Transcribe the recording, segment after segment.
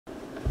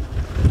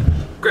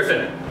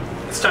Griffin,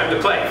 it's time to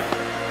play.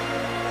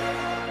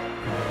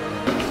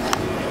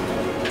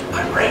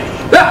 I'm ready.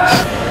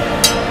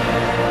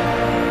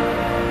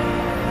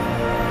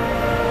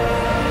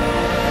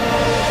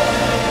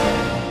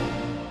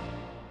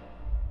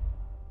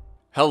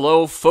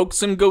 Hello,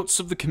 folks and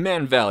goats of the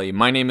Command Valley.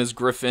 My name is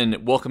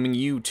Griffin, welcoming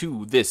you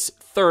to this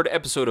third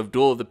episode of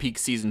Duel of the Peak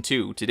Season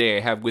 2. Today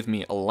I have with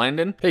me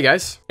Landon. Hey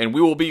guys. And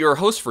we will be your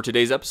hosts for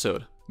today's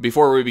episode.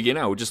 Before we begin,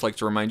 I would just like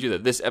to remind you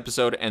that this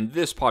episode and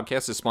this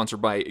podcast is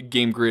sponsored by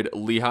GameGrid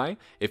Lehigh.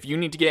 If you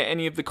need to get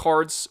any of the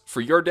cards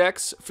for your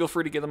decks, feel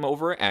free to get them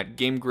over at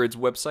GameGrid's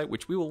website,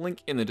 which we will link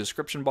in the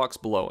description box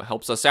below. It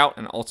helps us out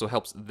and also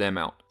helps them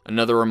out.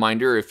 Another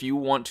reminder, if you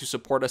want to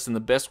support us in the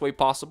best way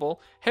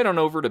possible, head on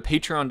over to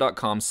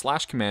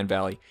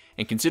patreon.com/commandvalley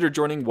and consider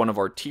joining one of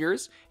our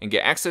tiers and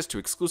get access to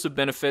exclusive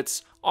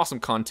benefits, awesome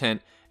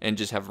content, and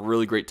just have a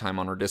really great time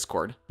on our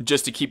Discord.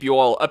 Just to keep you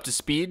all up to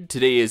speed,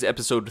 today is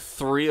episode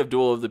 3 of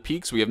Duel of the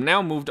Peaks. We have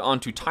now moved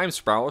on to Time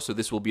Spiral, so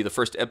this will be the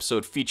first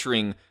episode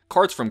featuring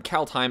cards from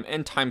Time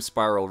and Time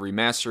Spiral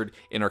Remastered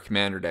in our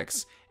commander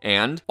decks.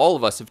 And all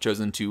of us have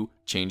chosen to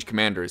change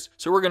commanders.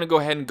 So we're going to go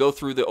ahead and go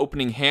through the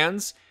opening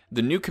hands,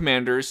 the new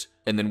commanders,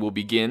 and then we'll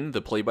begin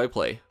the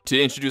play-by-play.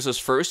 To introduce us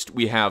first,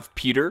 we have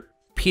Peter.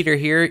 Peter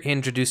here,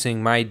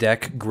 introducing my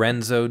deck,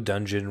 Grenzo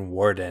Dungeon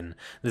Warden.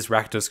 This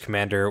Rakdos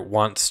commander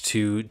wants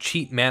to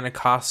cheat mana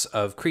costs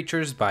of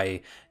creatures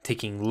by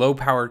taking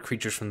low-powered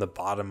creatures from the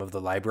bottom of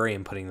the library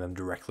and putting them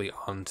directly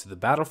onto the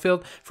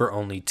battlefield for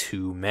only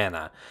 2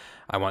 mana.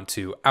 I want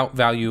to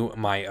outvalue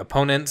my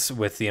opponents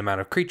with the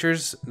amount of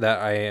creatures that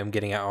I am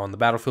getting out on the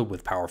battlefield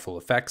with powerful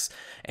effects,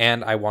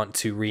 and I want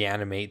to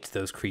reanimate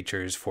those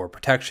creatures for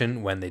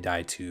protection when they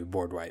die to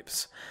board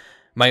wipes.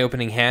 My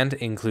opening hand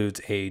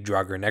includes a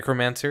Draugr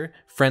Necromancer,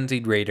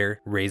 Frenzied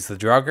Raider, Raise the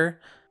Draugr,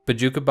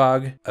 Bojuka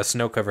Bog, a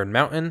Snow-Covered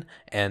Mountain,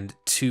 and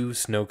 2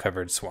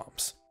 Snow-Covered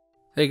Swamps.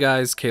 Hey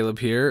guys, Kaleb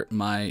here.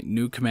 My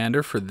new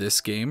commander for this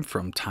game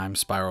from Time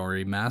Spiral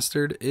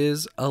Remastered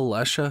is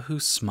Alesha, who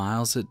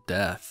smiles at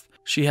death.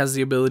 She has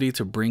the ability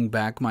to bring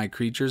back my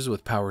creatures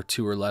with power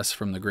 2 or less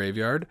from the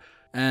graveyard,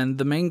 and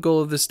the main goal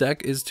of this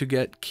deck is to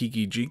get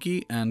Kiki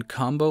Jiki and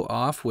combo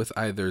off with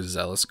either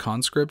Zealous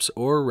Conscripts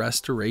or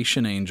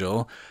Restoration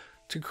Angel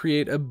to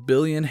create a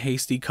billion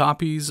hasty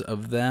copies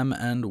of them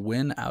and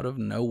win out of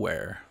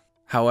nowhere.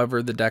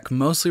 However, the deck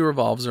mostly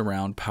revolves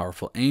around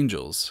powerful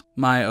angels.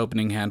 My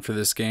opening hand for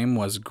this game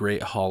was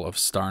Great Hall of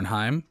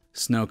Starnheim,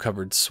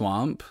 Snow-Covered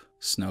Swamp,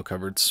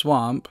 Snow-Covered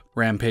Swamp,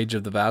 Rampage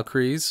of the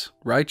Valkyries,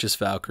 Righteous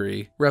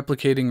Valkyrie,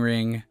 Replicating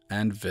Ring,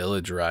 and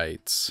Village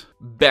Rites.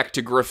 Back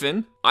to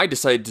Griffin. I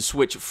decided to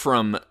switch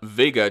from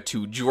Vega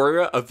to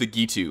Jhoira of the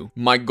Ghitu.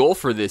 My goal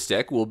for this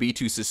deck will be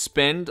to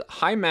suspend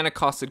high mana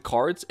costed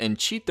cards and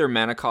cheat their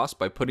mana cost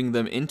by putting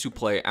them into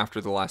play after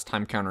the last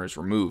time counter is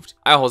removed.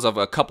 I also have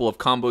a couple of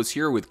combos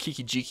here with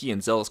Kiki Jiki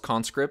and Zealous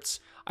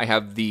Conscripts. I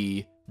have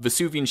the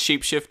Vesuvian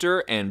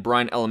Shapeshifter and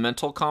Brine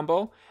Elemental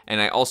combo,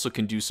 and I also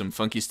can do some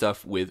funky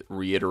stuff with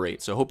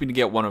Reiterate, so hoping to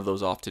get one of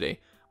those off today.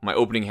 My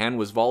opening hand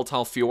was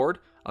Volatile Fjord,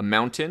 a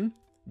Mountain,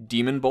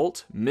 Demon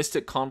Bolt,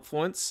 Mystic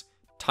Confluence,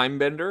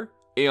 Timebender,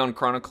 Aeon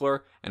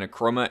Chronicler, and a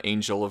Chroma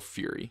Angel of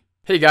Fury.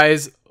 Hey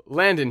guys,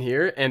 Landon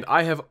here, and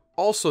I have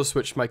also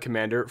switched my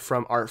commander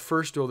from our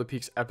first Duel of the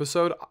Peaks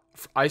episode.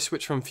 I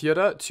switched from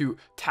Fiora to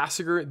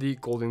Tasigur the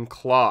Golden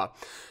Claw.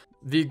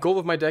 The goal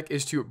of my deck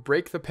is to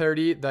break the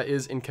parity that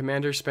is in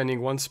commander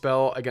spending 1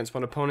 spell against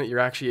one opponent. You're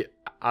actually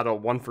at a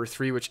 1 for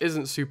 3, which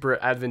isn't super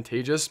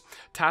advantageous.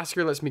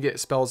 Tasigur lets me get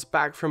spells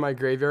back from my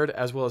graveyard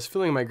as well as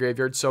filling my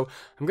graveyard, so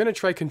I'm going to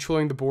try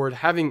controlling the board.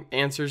 Having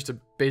answers to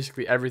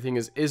basically everything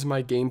is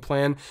my game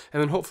plan,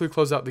 and then hopefully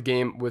close out the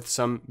game with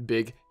some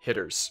big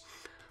hitters.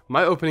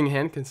 My opening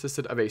hand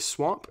consisted of a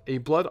Swamp, a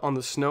Blood on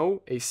the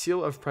Snow, a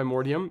Seal of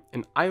Primordium,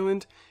 an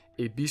Island,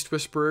 a Beast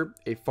Whisperer,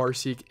 a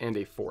Farseek, and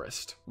a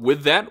Forest.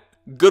 With that,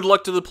 good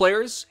luck to the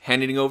players.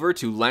 Handing over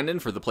to Landon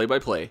for the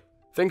play-by-play.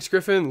 Thanks,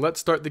 Griffin. Let's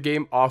start the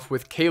game off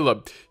with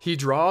Kaleb. He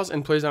draws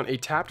and plays down a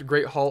tapped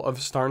Great Hall of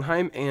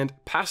Starnheim and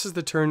passes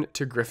the turn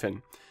to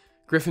Griffin.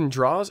 Griffin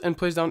draws and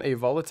plays down a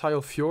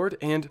Volatile Fjord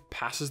and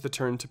passes the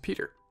turn to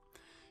Peter.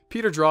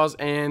 Peter draws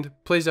and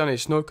plays down a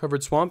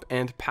Snow-Covered Swamp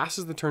and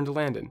passes the turn to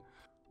Landon.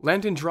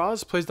 Landon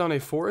draws, plays down a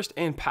Forest,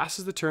 and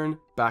passes the turn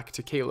back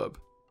to Kaleb.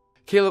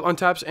 Kaleb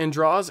untaps and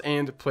draws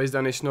and plays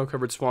down a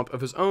Snow-Covered Swamp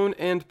of his own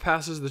and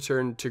passes the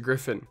turn to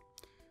Griffin.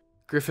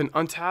 Griffin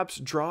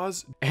untaps,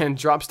 draws, and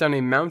drops down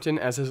a Mountain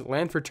as his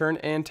land for turn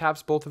and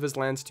taps both of his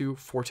lands to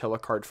foretell a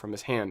card from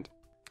his hand.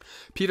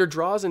 Peter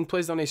draws and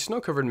plays down a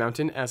Snow-Covered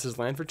Mountain as his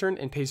land for turn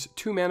and pays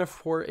 2 mana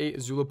for a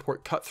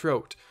Zulaport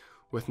Cutthroat.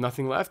 With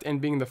nothing left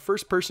and being the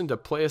first person to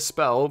play a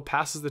spell,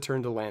 passes the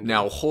turn to Landon.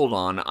 Now, hold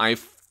on.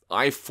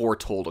 I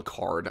foretold a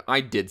card.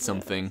 I did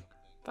something.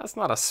 That's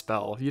not a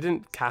spell. You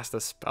didn't cast a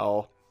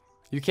spell.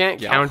 You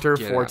can't counter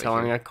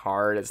foretelling a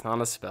card. It's not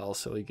a spell,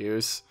 silly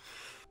goose.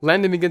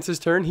 Landon begins his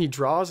turn. He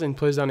draws and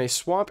plays down a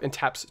Swamp and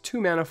taps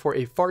 2 mana for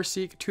a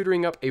Farseek,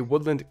 tutoring up a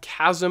Woodland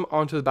Chasm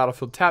onto the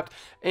battlefield tapped,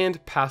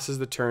 and passes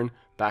the turn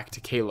back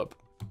to Kaleb.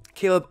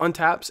 Kaleb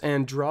untaps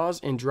and draws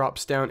and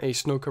drops down a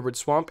snow-covered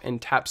swamp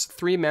and taps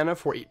 3 mana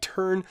for a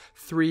turn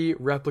 3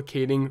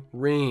 replicating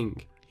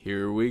ring.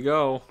 Here we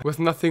go. With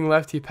nothing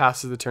left, he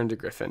passes the turn to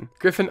Griffin.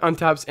 Griffin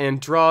untaps and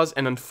draws,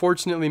 and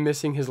unfortunately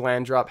missing his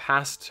land drop,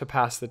 has to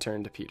pass the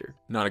turn to Peter.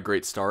 Not a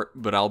great start,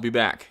 but I'll be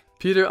back.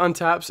 Peter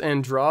untaps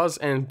and draws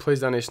and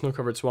plays down a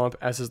snow-covered swamp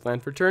as his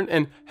land for turn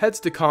and heads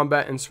to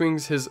combat and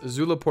swings his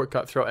Zulaport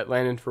Cutthroat at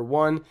Landon for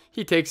 1.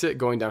 He takes it,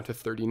 going down to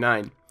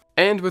 39.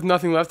 And with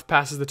nothing left,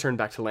 passes the turn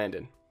back to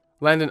Landon.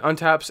 Landon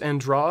untaps and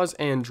draws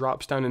and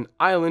drops down an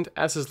island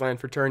as his land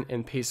for turn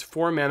and pays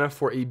 4 mana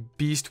for a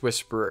Beast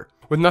Whisperer.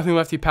 With nothing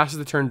left, he passes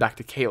the turn back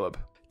to Kaleb.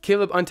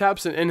 Kaleb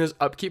untaps and in his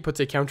upkeep puts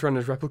a counter on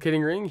his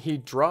replicating ring. He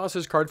draws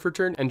his card for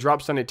turn and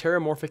drops down a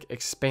Terramorphic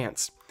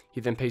Expanse. He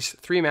then pays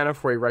 3 mana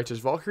for a Righteous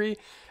Valkyrie,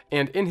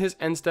 and in his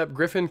end step,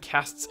 Griffin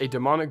casts a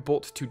Demonic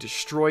Bolt to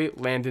destroy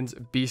Landon's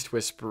Beast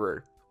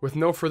Whisperer. With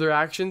no further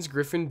actions,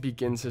 Griffin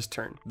begins his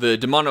turn. The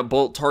Demonic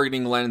Bolt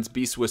targeting Landon's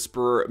Beast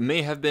Whisperer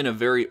may have been a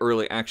very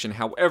early action.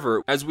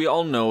 However, as we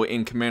all know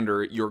in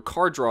Commander, your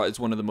card draw is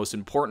one of the most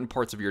important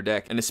parts of your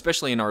deck, and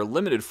especially in our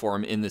limited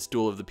form in this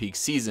Duel of the Peak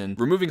season,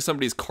 removing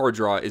somebody's card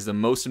draw is the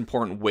most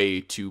important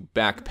way to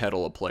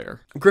backpedal a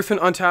player. Griffin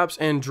untaps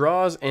and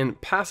draws and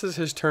passes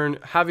his turn,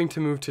 having to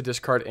move to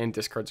discard and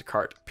discards a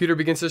card. Peter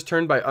begins his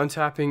turn by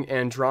untapping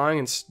and drawing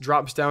and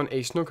drops down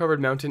a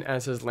snow-covered mountain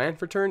as his land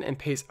for turn and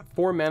pays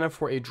 4 mana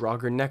for a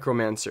Draugr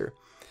Necromancer.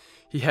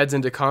 He heads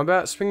into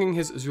combat, swinging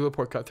his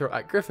Zulaport Cutthroat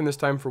at Griffin this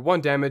time for 1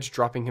 damage,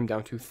 dropping him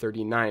down to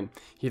 39.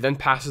 He then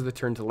passes the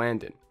turn to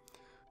Landon.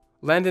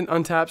 Landon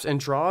untaps and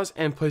draws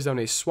and plays down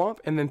a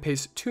swamp and then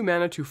pays 2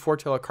 mana to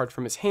foretell a card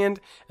from his hand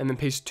and then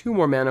pays 2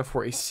 more mana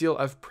for a Seal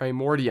of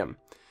Primordium.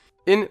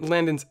 In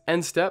Landon's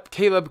end step,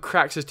 Kaleb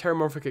cracks his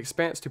Terramorphic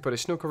Expanse to put a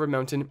snow-covered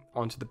mountain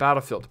onto the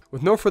battlefield.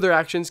 With no further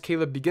actions,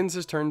 Kaleb begins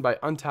his turn by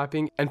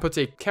untapping and puts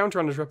a counter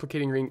on his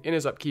replicating ring in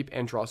his upkeep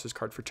and draws his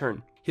card for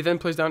turn. He then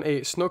plays down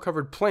a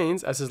snow-covered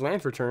plains as his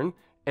land for turn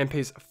and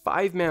pays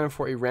 5 mana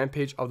for a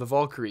Rampage of the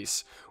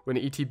Valkyries. When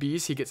he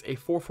ETBs, he gets a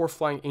 4/4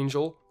 Flying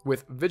Angel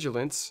with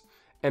Vigilance,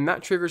 and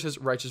that triggers his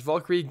Righteous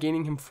Valkyrie,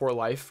 gaining him 4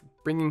 life,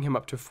 bringing him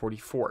up to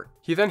 44.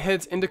 He then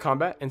heads into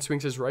combat and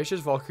swings his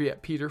Righteous Valkyrie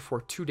at Peter for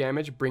 2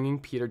 damage, bringing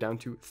Peter down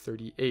to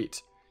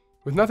 38.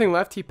 With nothing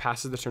left, he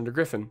passes the turn to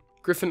Griffin.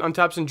 Griffin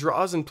untaps and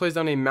draws and plays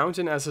down a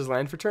mountain as his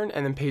land for turn,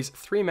 and then pays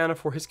 3 mana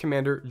for his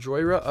commander,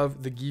 Jhoira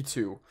of the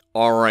Ghitu.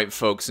 Alright,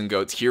 folks and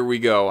goats, here we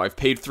go. I've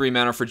paid 3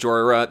 mana for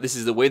Jhoira. This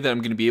is the way that I'm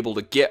going to be able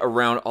to get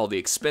around all the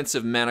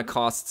expensive mana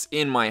costs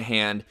in my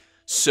hand.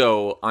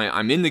 So,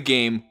 I'm in the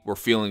game, we're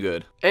feeling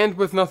good. And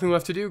with nothing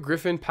left to do,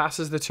 Griffin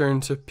passes the turn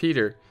to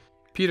Peter.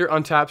 Peter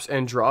untaps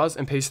and draws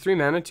and pays 3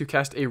 mana to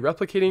cast a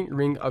Replicating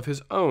Ring of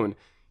his own.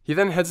 He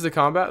then heads to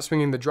combat,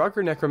 swinging the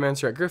Draugr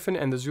Necromancer at Griffin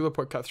and the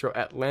Zulaport Cutthroat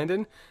at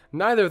Landon.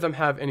 Neither of them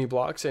have any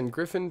blocks, and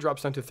Griffin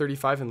drops down to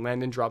 35 and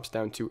Landon drops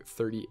down to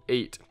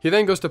 38. He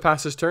then goes to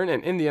pass his turn,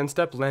 and in the end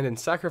step, Landon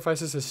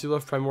sacrifices his Seal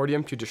of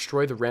Primordium to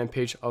destroy the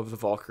Rampage of the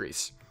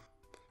Valkyries.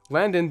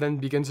 Landon then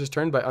begins his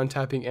turn by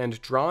untapping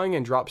and drawing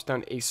and drops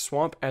down a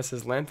swamp as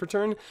his land for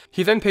turn.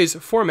 He then pays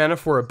 4 mana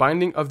for a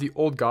Binding of the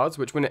Old Gods,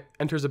 which when it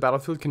enters the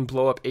battlefield can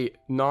blow up a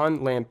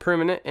non-land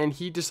permanent, and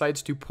he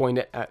decides to point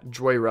it at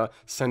Jhoira,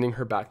 sending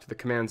her back to the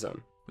command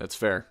zone. That's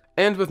fair.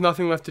 And with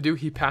nothing left to do,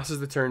 he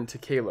passes the turn to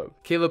Kaleb.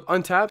 Kaleb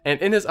untaps and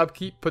in his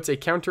upkeep puts a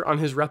counter on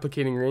his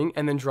Replicating Ring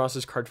and then draws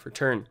his card for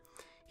turn.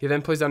 He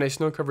then plays down a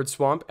snow-covered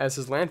swamp as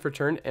his land for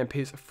turn and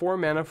pays 4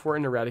 mana for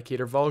an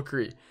Eradicator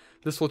Valkyrie.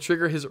 This will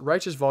trigger his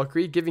Righteous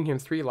Valkyrie, giving him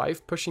 3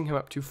 life, pushing him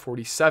up to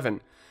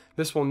 47.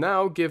 This will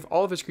now give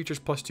all of his creatures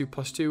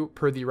 +2/+2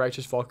 per the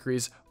Righteous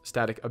Valkyrie's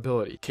static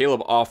ability.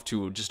 Kaleb off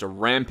to just a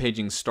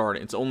rampaging start.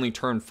 It's only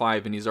turn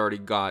 5 and he's already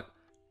got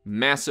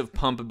massive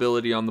pump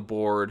ability on the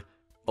board,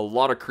 a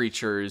lot of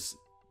creatures,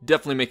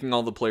 definitely making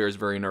all the players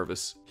very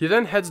nervous. He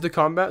then heads to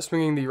combat,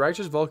 swinging the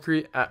Righteous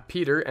Valkyrie at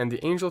Peter and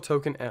the Angel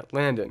Token at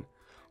Landon.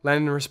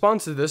 Landon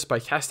responds to this by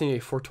casting a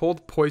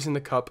Foretold Poison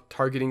the Cup,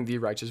 targeting the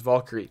Righteous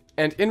Valkyrie.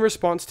 And in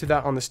response to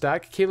that on the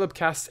stack, Kaleb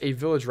casts a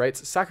Village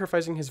Rites,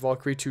 sacrificing his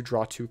Valkyrie to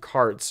draw 2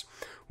 cards.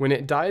 When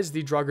it dies,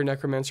 the Draugr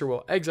Necromancer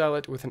will exile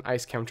it with an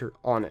ice counter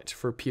on it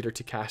for Peter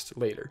to cast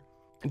later.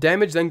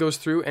 Damage then goes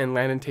through and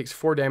Landon takes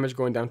 4 damage,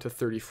 going down to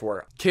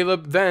 34.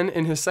 Kaleb then,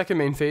 in his second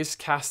main phase,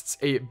 casts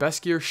a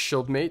Beskir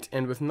Shieldmate,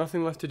 and with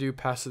nothing left to do,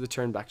 passes the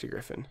turn back to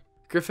Griffin.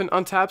 Griffin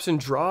untaps and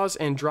draws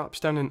and drops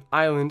down an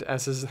island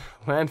as his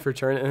land for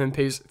turn and then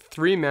pays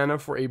 3 mana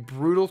for a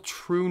brutal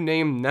true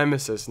name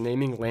nemesis,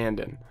 naming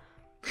Landon.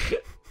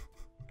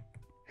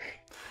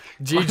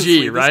 GG,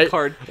 Honestly, right? This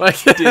card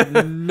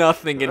did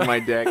nothing in my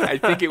deck. I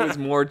think it was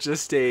more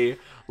just a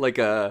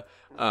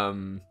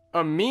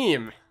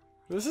meme.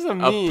 This is a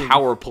meme. A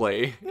power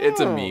play. No, it's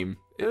a meme.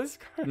 This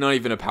card... Not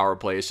even a power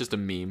play. It's just a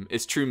meme.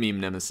 It's true meme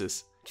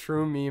nemesis.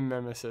 True meme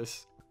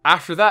nemesis.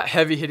 After that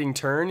heavy-hitting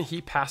turn, he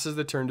passes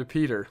the turn to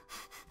Peter.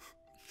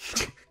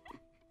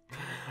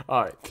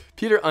 Alright.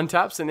 Peter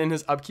untaps and in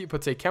his upkeep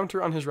puts a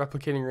counter on his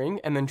replicating ring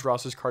and then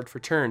draws his card for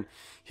turn.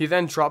 He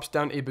then drops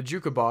down a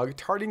Bajuka Bog,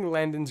 targeting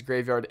Landon's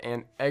graveyard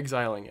and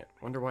exiling it.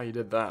 Wonder why he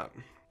did that.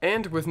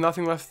 And with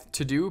nothing left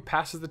to do,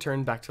 passes the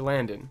turn back to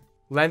Landon.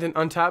 Landon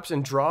untaps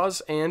and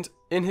draws, and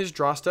in his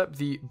draw step,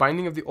 the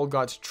Binding of the Old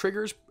Gods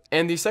triggers,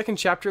 and the second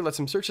chapter lets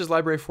him search his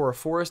library for a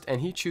forest,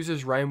 and he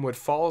chooses Rimewood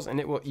Falls, and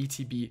it will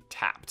ETB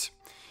tapped.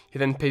 He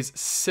then pays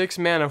 6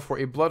 mana for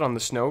a Blood on the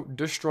Snow,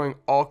 destroying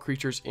all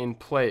creatures in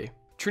play.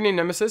 True Name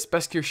Nemesis,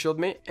 Beskir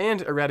Shieldmate,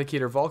 and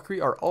Eradicator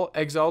Valkyrie are all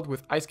exiled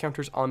with ice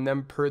counters on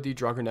them per the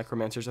Draugr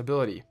Necromancer's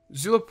ability.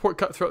 Zulaport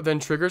Cutthroat then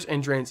triggers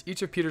and drains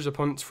each of Peter's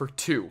opponents for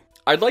 2.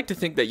 I'd like to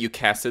think that you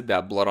casted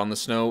that Blood on the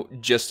Snow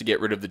just to get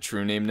rid of the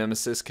True Name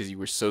Nemesis because you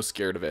were so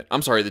scared of it.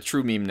 I'm sorry, the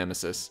True Meme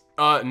Nemesis.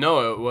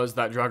 No, it was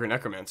that Draugr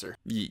Necromancer.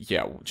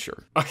 Yeah, well,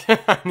 sure. Okay,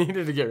 I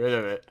needed to get rid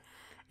of it.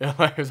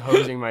 I was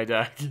hosing my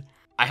deck.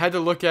 I had to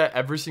look at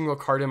every single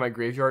card in my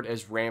graveyard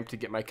as ramp to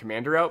get my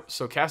commander out,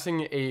 so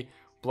casting a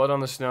Blood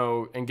on the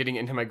Snow and getting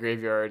into my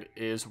graveyard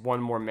is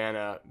 1 more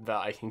mana that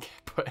I can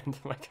put into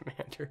my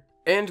commander.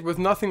 And with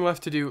nothing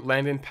left to do,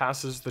 Landon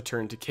passes the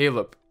turn to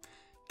Kaleb.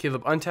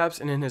 Kaleb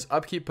untaps and in his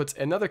upkeep puts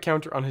another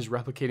counter on his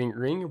replicating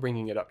ring,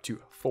 bringing it up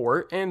to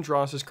 4, and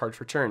draws his card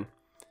for turn.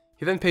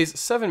 He then pays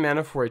 7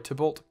 mana for a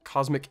Tibalt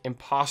Cosmic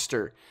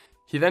Imposter.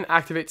 He then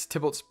activates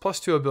Tibalt's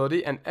 +2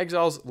 ability and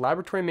exiles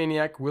Laboratory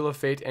Maniac, Will of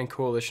Fate, and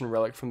Coalition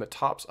Relic from the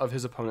tops of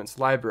his opponent's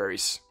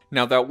libraries.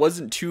 Now, that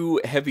wasn't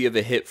too heavy of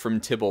a hit from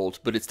Tibalt,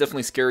 but it's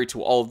definitely scary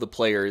to all of the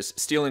players,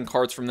 stealing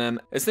cards from them,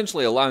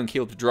 essentially allowing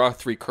Kaleb to draw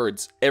 3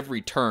 cards every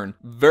turn.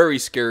 Very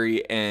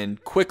scary,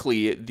 and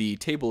quickly the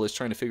table is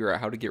trying to figure out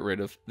how to get rid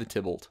of the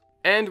Tibalt.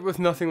 And with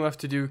nothing left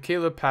to do,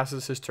 Kaleb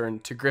passes his turn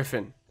to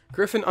Griffin.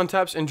 Griffin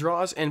untaps and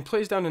draws and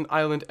plays down an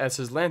island as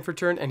his land for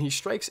turn, and he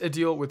strikes a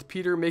deal with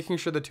Peter, making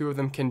sure the two of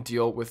them can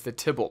deal with the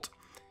Tibalt.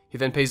 He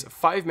then pays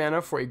 5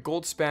 mana for a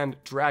Gold-Spanned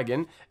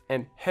Dragon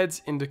and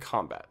heads into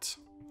combat.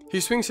 He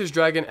swings his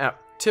dragon at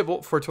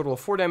Tibalt for a total of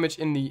 4 damage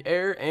in the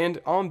air,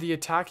 and on the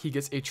attack he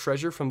gets a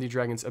treasure from the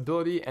dragon's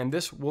ability, and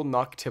this will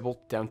knock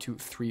Tibalt down to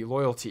 3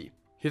 loyalty.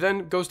 He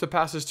then goes to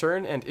pass his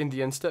turn, and in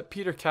the end step,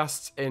 Peter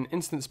casts an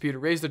instant speed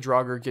Raise the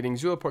Draugr, getting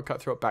Zulaport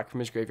Cutthroat back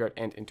from his graveyard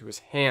and into his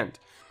hand.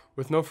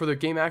 With no further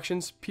game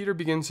actions, Peter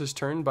begins his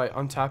turn by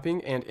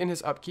untapping, and in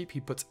his upkeep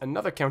he puts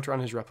another counter on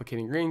his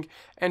replicating ring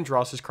and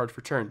draws his card for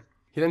turn.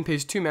 He then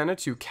pays 2 mana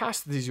to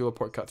cast the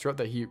Zulaport Cutthroat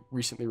that he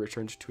recently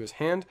returned to his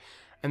hand,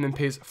 and then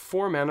pays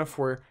 4 mana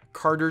for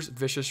Carter's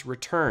Vicious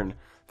Return.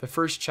 The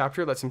first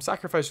chapter lets him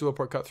sacrifice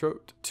Zulaport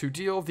Cutthroat to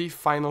deal the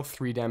final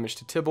 3 damage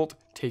to Tibalt,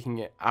 taking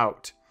it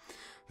out.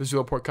 The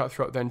Zulaport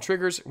Cutthroat then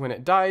triggers when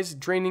it dies,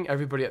 draining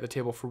everybody at the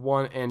table for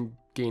 1 and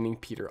gaining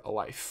Peter a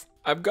life.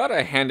 I've got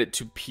to hand it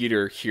to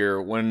Peter here.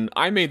 When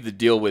I made the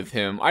deal with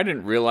him, I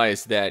didn't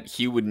realize that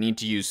he would need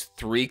to use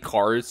 3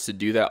 cards to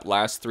do that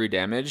last 3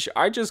 damage.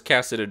 I just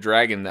casted a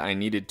dragon that I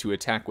needed to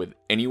attack with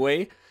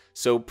anyway.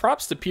 So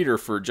props to Peter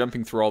for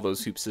jumping through all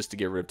those hoops just to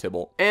get rid of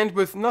Tibalt. And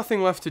with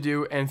nothing left to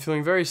do and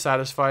feeling very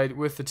satisfied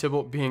with the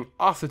Tibalt being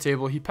off the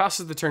table, he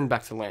passes the turn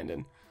back to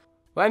Landon.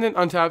 Landon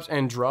untaps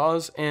and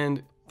draws,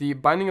 and the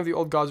Binding of the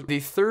Old Gods,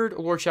 the 3rd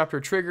lore chapter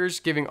triggers,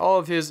 giving all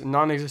of his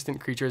non-existent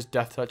creatures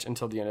Death Touch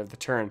until the end of the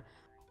turn.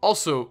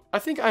 Also, I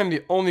think I'm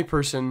the only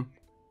person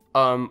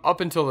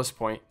up until this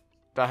point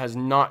that has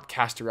not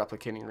cast a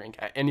replicating ring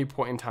at any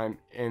point in time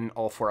in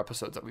all 4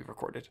 episodes that we've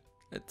recorded.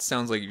 It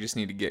sounds like you just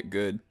need to get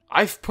good.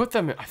 I've put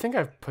them in. I think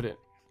I've put it.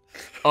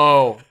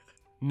 Oh,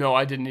 no,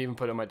 I didn't even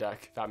put it in my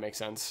deck. That makes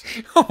sense.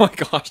 Oh my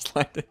gosh,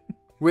 Landon.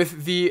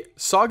 With the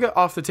Saga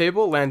off the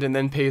table, Landon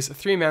then pays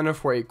 3 mana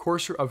for a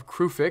Courser of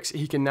Crufix.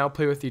 He can now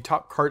play with the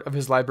top card of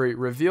his library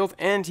revealed,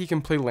 and he can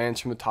play lands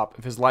from the top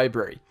of his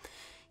library.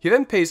 He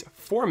then pays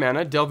 4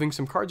 mana, delving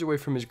some cards away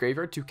from his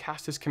graveyard to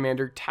cast his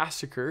commander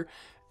Tasigur,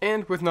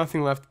 and with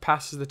nothing left,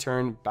 passes the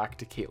turn back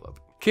to Kaleb.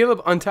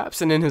 Kaleb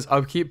untaps and in his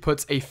upkeep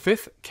puts a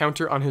 5th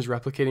counter on his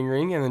replicating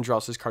ring and then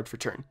draws his card for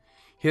turn.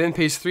 He then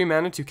pays 3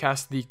 mana to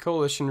cast the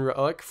Coalition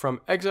Relic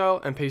from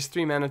exile and pays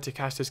 3 mana to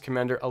cast his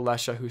commander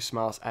Alesha, who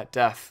smiles at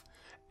death.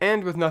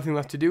 And with nothing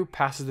left to do,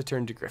 passes the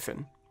turn to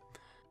Griffin.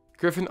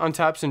 Griffin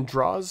untaps and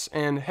draws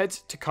and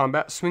heads to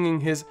combat, swinging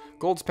his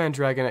Goldspan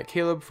Dragon at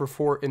Kaleb for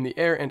 4 in the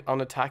air, and on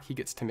attack he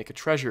gets to make a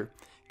treasure.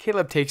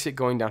 Kaleb takes it,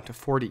 going down to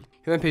 40. He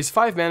then pays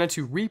 5 mana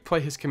to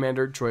replay his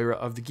commander Jhoira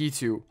of the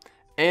Ghitu.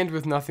 And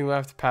with nothing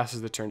left,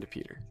 passes the turn to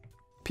Peter.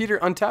 Peter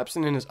untaps,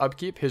 and in his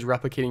upkeep, his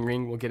replicating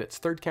ring will get its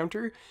 3rd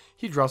counter.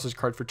 He draws his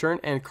card for turn,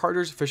 and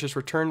Carter's Vicious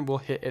Return will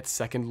hit its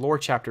 2nd lore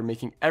chapter,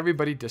 making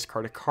everybody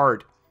discard a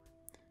card.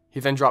 He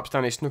then drops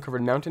down a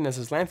snow-covered mountain as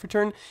his land for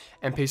turn,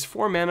 and pays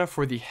 4 mana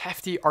for the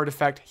hefty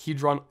artifact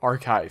Hedron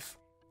Archive.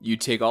 You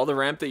take all the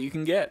ramp that you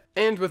can get.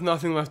 And with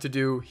nothing left to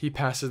do, he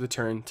passes the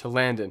turn to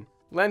Landon.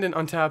 Landon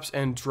untaps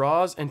and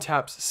draws and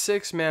taps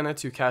 6 mana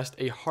to cast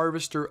a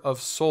Harvester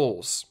of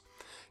Souls.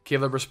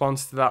 Kaleb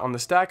responds to that on the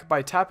stack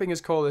by tapping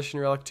his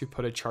Coalition Relic to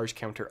put a charge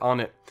counter on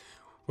it.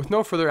 With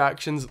no further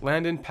actions,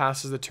 Landon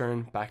passes the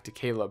turn back to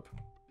Kaleb.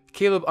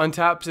 Kaleb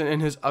untaps, and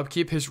in his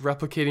upkeep, his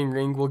replicating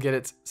ring will get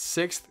its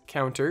 6th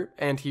counter,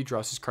 and he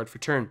draws his card for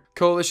turn.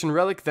 Coalition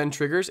Relic then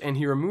triggers, and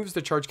he removes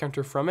the charge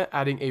counter from it,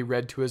 adding a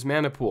red to his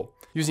mana pool.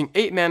 Using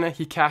 8 mana,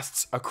 he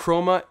casts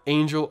Achroma,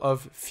 Angel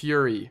of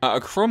Fury.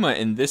 Achroma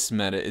in this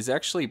meta is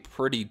actually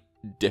pretty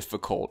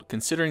difficult,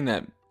 considering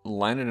that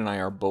Landon and I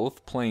are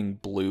both playing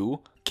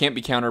blue. Can't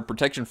be countered,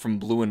 protection from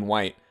blue and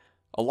white.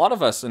 A lot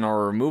of us in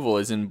our removal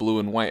is in blue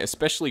and white,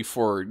 especially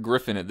for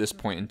Griffin at this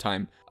point in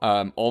time.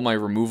 All my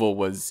removal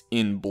was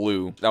in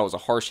blue. That was a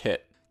harsh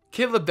hit.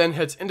 Kaleb then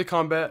heads into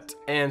combat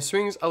and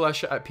swings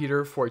Alesha at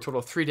Peter for a total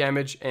of 3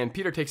 damage, and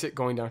Peter takes it,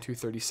 going down to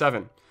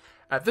 37.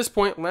 At this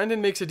point,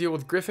 Landon makes a deal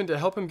with Griffin to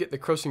help him get the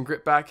Crossing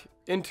Grip back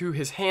into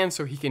his hand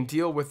so he can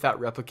deal with that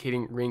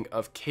replicating ring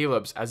of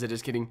Kaleb's, as it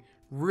is getting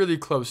really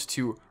close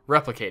to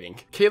replicating.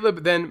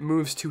 Kaleb then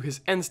moves to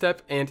his end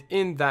step, and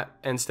in that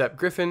end step,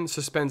 Griffin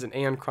suspends an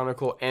Aeon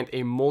Chronicle and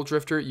a Mole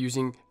Drifter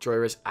using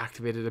Jhoira's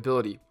activated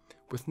ability.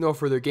 With no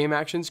further game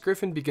actions,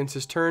 Griffin begins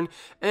his turn,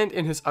 and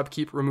in his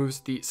upkeep removes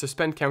the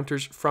suspend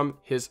counters from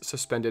his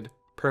suspended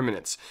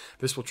permanents.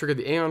 This will trigger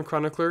the Aeon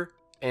Chronicler,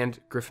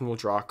 and Griffin will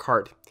draw a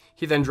card.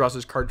 He then draws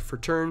his card for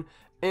turn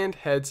and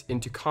heads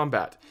into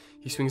combat.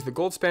 He swings the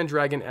Goldspan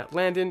Dragon at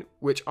Landon,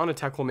 which on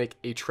attack will make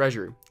a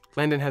treasure.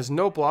 Landon has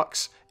no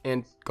blocks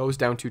and goes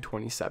down to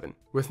 27.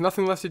 With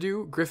nothing left to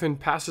do, Griffin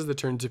passes the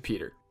turn to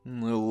Peter. I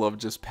love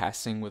just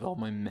passing with all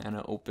my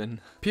mana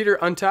open. Peter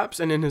untaps,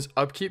 and in his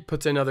upkeep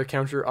puts another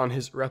counter on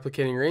his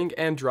replicating ring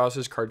and draws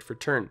his card for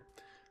turn.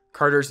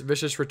 Carter's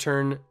Vicious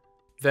Return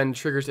then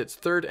triggers its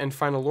 3rd and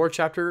final lore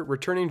chapter,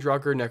 returning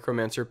Draugr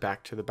Necromancer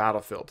back to the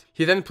battlefield.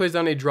 He then plays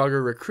down a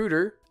Draugr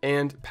Recruiter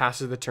and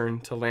passes the turn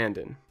to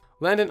Landon.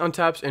 Landon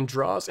untaps and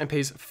draws and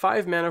pays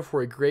 5 mana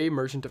for a Grey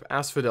Merchant of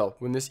Asphodel.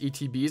 When this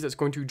ETBs, that's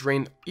going to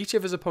drain each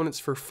of his opponents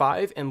for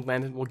 5, and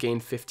Landon will gain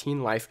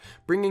 15 life,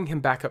 bringing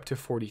him back up to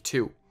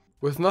 42.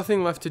 With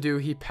nothing left to do,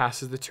 he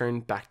passes the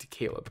turn back to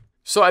Kaleb.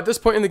 So at this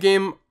point in the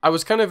game, I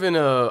was kind of in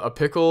a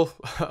pickle,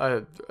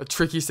 a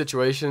tricky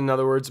situation, in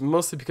other words,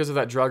 mostly because of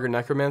that Draugr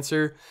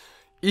Necromancer,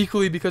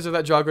 equally because of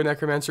that Draugr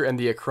Necromancer and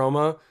the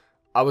Achroma.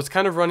 I was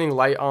kind of running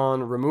light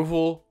on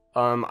removal.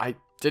 I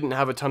didn't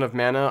have a ton of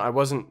mana. I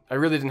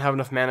really didn't have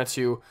enough mana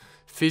to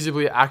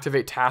feasibly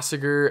activate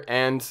Tasigur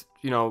and,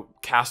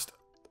 cast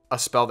a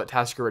spell that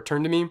Tasigur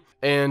returned to me.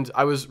 And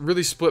I was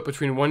really split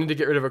between wanting to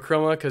get rid of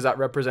Achroma because that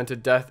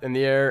represented death in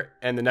the air,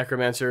 and the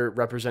Necromancer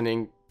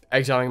representing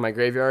exiling my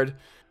graveyard.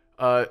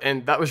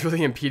 And that was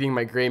really impeding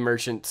my Grey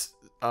Merchant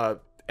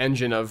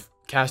engine of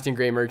casting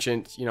Grey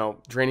Merchant,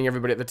 draining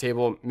everybody at the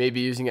table,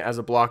 maybe using it as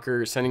a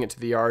blocker, sending it to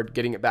the yard,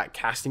 getting it back,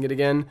 casting it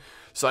again.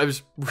 So I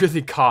was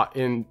really caught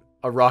in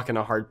a rock and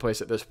a hard place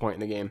at this point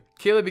in the game.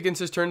 Kaleb begins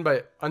his turn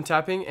by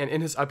untapping, and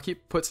in his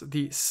upkeep puts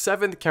the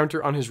 7th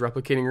counter on his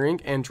replicating ring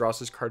and draws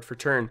his card for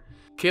turn.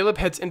 Kaleb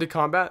heads into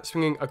combat,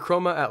 swinging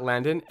Achroma at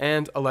Landon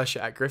and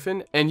Alesha at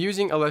Griffin, and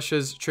using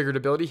Alesha's triggered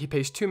ability, he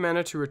pays 2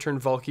 mana to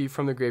return Valky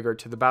from the graveyard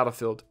to the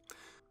battlefield.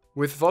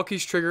 With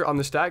Valky's trigger on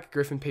the stack,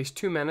 Griffin pays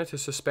 2 mana to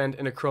suspend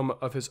an Achroma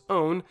of his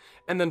own,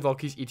 and then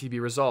Valky's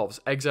ETB resolves,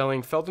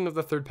 exiling Felden of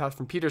the Third Path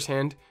from Peter's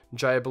hand,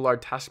 Jaya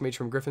Ballard Taskmage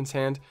from Griffin's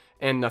hand,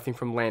 and nothing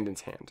from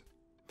Landon's hand.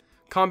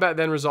 Combat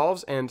then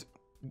resolves, and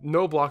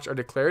no blocks are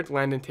declared.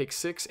 Landon takes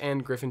 6,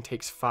 and Griffin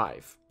takes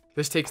 5.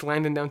 This takes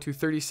Landon down to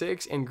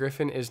 36, and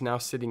Griffin is now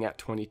sitting at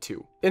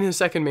 22. In his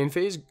second main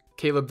phase,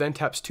 Kaleb then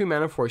taps 2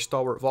 mana for a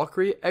Stalwart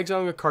Valkyrie,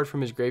 exiling a card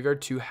from his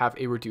graveyard to have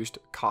a reduced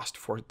cost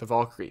for the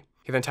Valkyrie.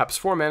 He then taps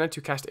 4 mana to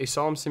cast a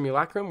Solemn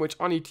Simulacrum, which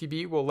on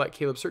ETB will let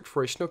Kaleb search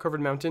for a snow-covered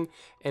mountain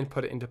and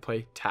put it into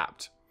play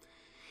tapped.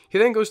 He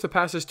then goes to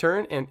pass his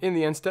turn, and in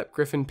the end step,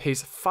 Griffin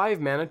pays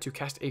 5 mana to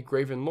cast a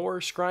Graven Lore,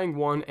 scrying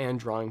 1 and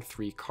drawing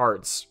 3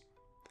 cards.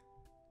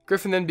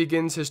 Griffin then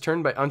begins his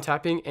turn by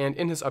untapping, and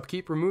in his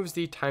upkeep removes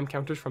the time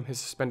counters from his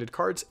suspended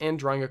cards and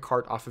drawing a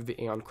card off of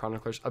the Aeon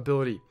Chronicler's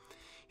ability.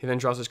 He then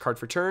draws his card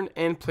for turn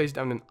and plays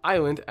down an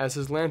island as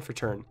his land for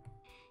turn.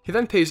 He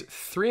then pays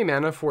 3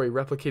 mana for a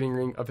replicating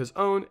ring of his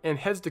own and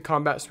heads to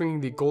combat, swinging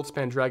the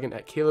Goldspan Dragon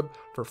at Kaleb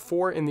for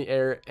 4 in the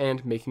air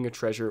and making a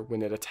treasure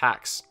when it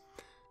attacks.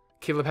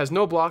 Kaleb has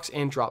no blocks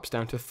and drops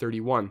down to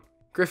 31.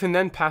 Griffin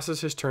then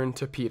passes his turn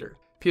to Peter.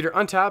 Peter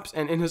untaps,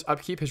 and in his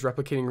upkeep, his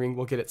replicating ring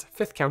will get its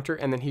 5th counter,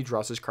 and then he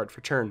draws his card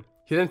for turn.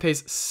 He then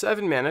pays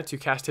 7 mana to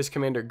cast his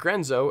commander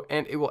Grenzo,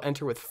 and it will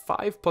enter with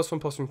 5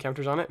 +1/+1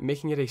 counters on it,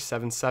 making it a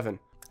 7/7.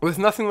 With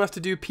nothing left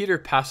to do, Peter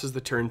passes the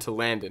turn to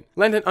Landon.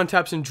 Landon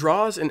untaps and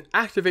draws and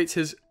activates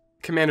his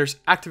commander's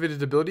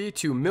activated ability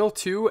to mill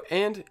 2,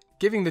 and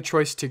giving the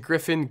choice to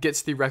Griffin,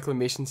 gets the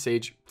Reclamation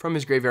Sage from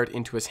his graveyard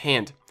into his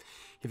hand.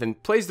 He then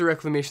plays the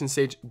Reclamation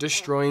Sage,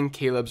 destroying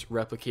Kaleb's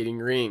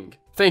replicating ring.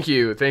 Thank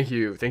you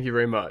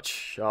very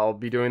much. I'll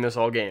be doing this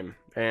all game,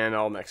 and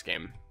all next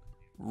game.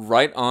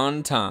 Right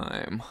on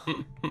time.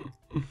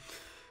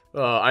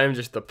 I am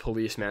just the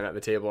policeman at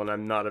the table, and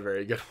I'm not a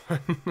very good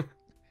one.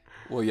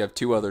 Well, you have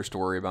 2 others to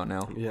worry about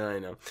now. Yeah, I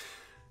know.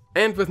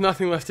 And with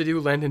nothing left to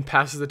do, Landon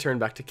passes the turn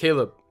back to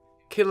Kaleb.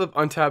 Kaleb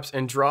untaps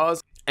and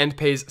draws, and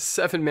pays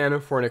 7 mana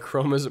for an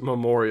Akroma's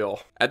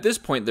Memorial. At this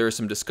point, there is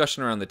some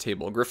discussion around the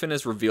table. Griffin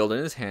has revealed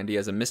in his hand he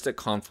has a Mystic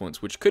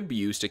Confluence, which could be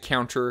used to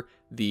counter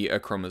the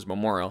Akroma's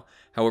Memorial.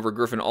 However,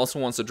 Griffin also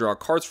wants to draw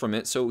cards from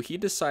it, so he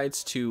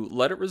decides to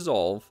let it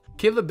resolve.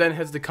 Kaleb then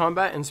heads to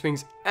combat and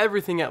swings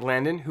everything at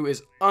Landon, who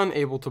is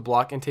unable to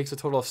block and takes a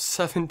total of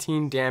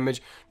 17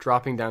 damage,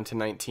 dropping down to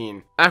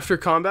 19. After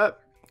combat,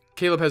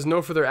 Kaleb has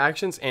no further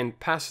actions and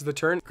passes the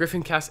turn.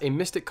 Griffin casts a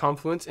Mystic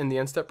Confluence in the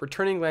end step,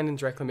 returning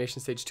Landon's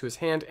Reclamation Stage to his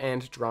hand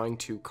and drawing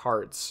 2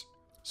 cards.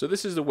 So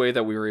this is the way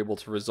that we were able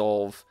to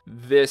resolve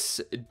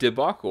this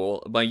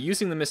debacle by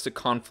using the Mystic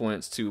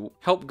Confluence to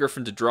help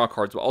Griffin to draw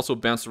cards, but also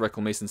bounce the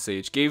Reclamation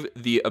Sage, gave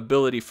the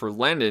ability for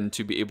Landon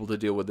to be able to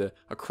deal with the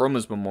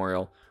Akroma's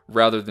Memorial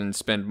rather than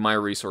spend my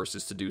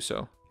resources to do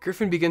so.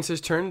 Griffin begins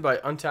his turn by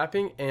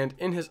untapping, and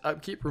in his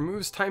upkeep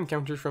removes time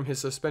counters from his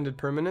suspended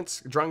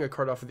permanents, drawing a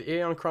card off of the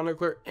Aeon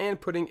Chronicler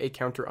and putting a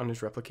counter on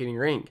his Replicating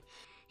Ring.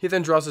 He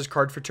then draws his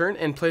card for turn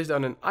and plays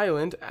down an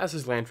island as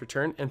his land for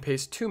turn and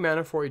pays 2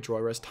 mana for a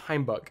Jhoira's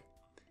Time Bug.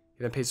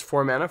 He then pays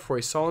 4 mana for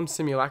a Solemn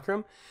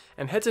Simulacrum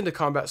and heads into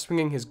combat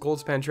swinging his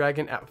Goldspan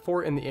Dragon at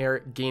 4 in the air,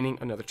 gaining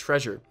another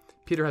treasure.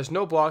 Peter has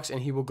no blocks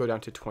and he will go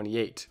down to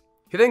 28.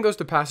 He then goes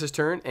to pass his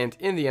turn, and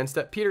in the end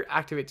step, Peter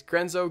activates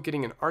Grenzo,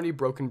 getting an Arnie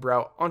Broken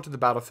Brow onto the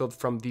battlefield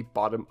from the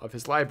bottom of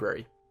his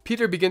library.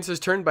 Peter begins his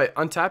turn by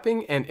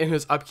untapping, and in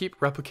his upkeep,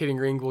 Replicating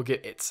Ring will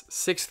get its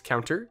 6th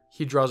counter.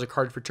 He draws a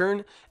card for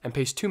turn, and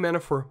pays 2 mana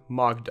for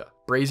Magda,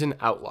 Brazen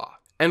Outlaw.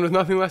 And with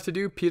nothing left to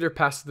do, Peter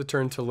passes the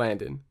turn to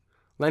Landon.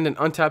 Landon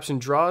untaps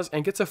and draws,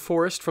 and gets a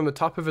forest from the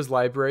top of his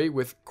library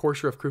with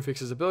Courser of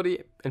Krufix's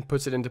ability, and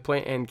puts it into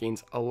play and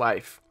gains a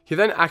life. He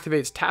then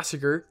activates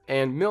Tasigur,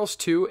 and mills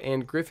 2,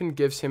 and Griffin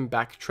gives him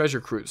back Treasure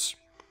Cruise.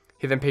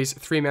 He then pays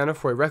 3 mana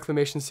for a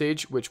Reclamation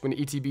Sage, which when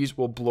ETBs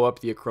will blow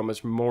up the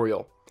Akroma's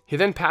Memorial. He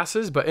then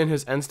passes, but in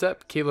his end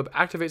step, Kaleb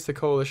activates the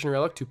Coalition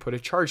Relic to put a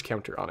charge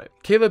counter on it.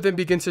 Kaleb then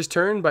begins his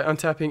turn by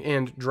untapping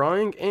and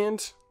drawing,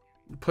 and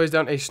plays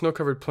down a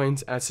Snow-Covered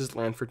Plains as his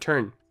land for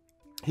turn.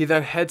 He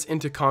then heads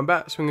into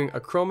combat, swinging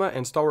Akroma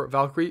and Stalwart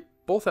Valkyrie,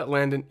 both at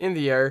Landon in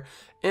the air,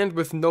 and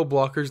with no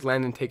blockers,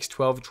 Landon takes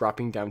 12,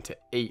 dropping down to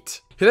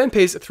 8. He then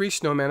pays 3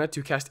 snow mana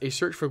to cast a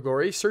Search for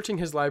Glory, searching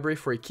his library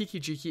for a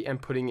Kiki-Jiki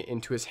and putting it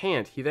into his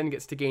hand. He then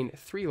gets to gain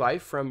 3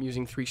 life from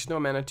using 3 snow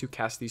mana to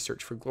cast the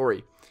Search for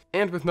Glory.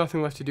 And with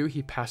nothing left to do,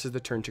 he passes the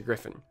turn to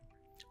Griffin.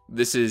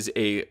 This is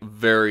a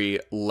very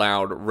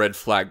loud red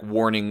flag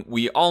warning.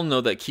 We all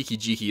know that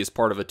Kiki-Jiki is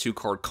part of a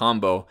 2-card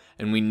combo,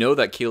 and we know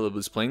that Kaleb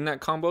is playing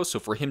that combo, so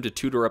for him to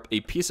tutor up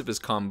a piece of his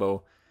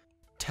combo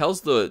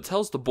tells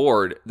the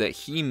board that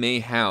he may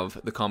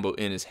have the combo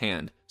in his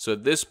hand. So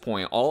at this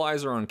point, all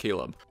eyes are on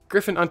Kaleb.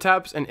 Griffin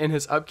untaps and in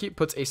his upkeep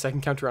puts a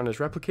 2nd counter on his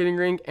Replicating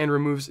Ring and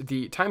removes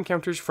the time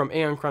counters from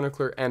Aeon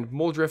Chronicler and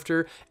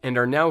Moldrifter and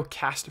are now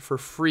cast for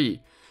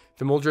free.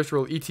 The Moldrifter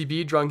will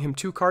ETB, drawing him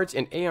 2 cards,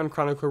 and Aeon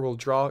Chronicler will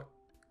draw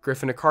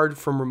Griffin a card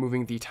from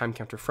removing the time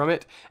counter from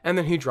it, and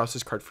then he draws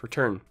his card for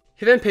turn.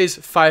 He then pays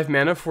 5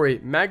 mana for a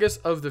Magus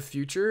of the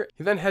Future.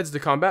 He then heads to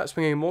combat,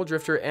 swinging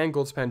Moldrifter and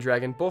Goldspan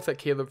Dragon, both at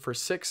Kaleb for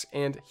 6,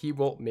 and he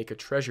will make a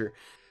treasure.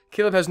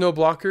 Kaleb has no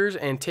blockers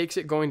and takes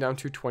it, going down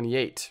to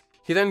 28.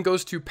 He then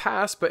goes to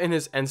pass, but in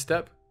his end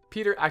step,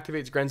 Peter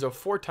activates Grenzo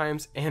 4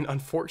 times and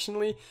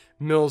unfortunately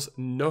mills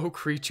no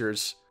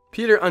creatures.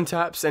 Peter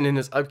untaps and in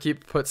his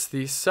upkeep puts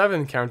the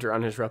 7th counter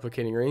on his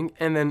Replicating Ring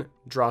and then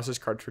draws his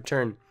card for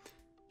turn.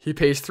 He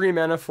pays 3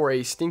 mana for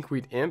a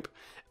Stinkweed Imp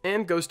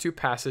and goes to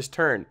pass his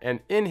turn, and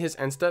in his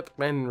end step,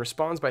 Landon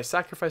responds by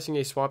sacrificing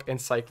a swamp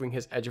and cycling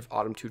his Edge of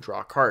Autumn to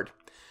draw a card.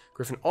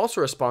 Griffin also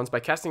responds by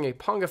casting a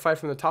Pongify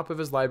from the top of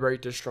his library,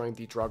 destroying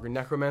the Draugr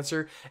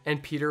Necromancer,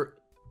 and Peter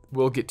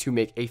will get to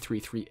make a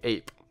 3/3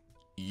 ape.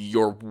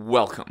 You're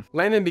welcome.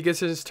 Landon begins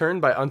his turn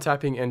by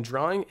untapping and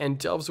drawing, and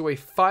delves away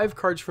 5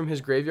 cards from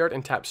his graveyard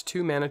and taps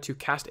 2 mana to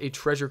cast a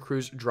Treasure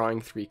Cruise, drawing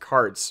 3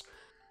 cards.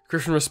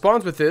 Griffin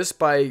responds with this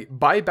by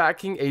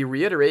buybacking a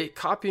Reiterate,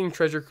 copying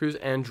Treasure Cruise,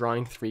 and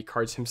drawing 3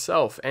 cards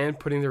himself, and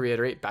putting the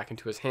Reiterate back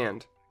into his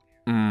hand.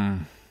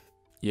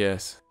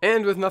 Yes.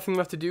 And with nothing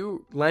left to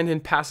do, Landon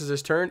passes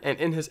his turn, and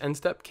in his end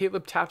step,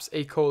 Kaleb taps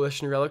a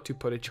Coalition Relic to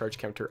put a charge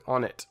counter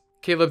on it.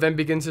 Kaleb then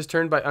begins his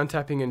turn by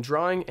untapping and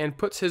drawing, and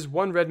puts his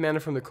 1 red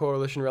mana from the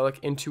Coalition Relic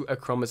into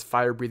Akroma's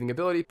fire-breathing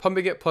ability,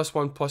 pumping it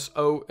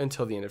 +1/+0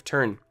 until the end of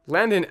turn.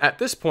 Landon, at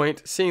this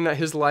point, seeing that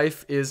his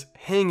life is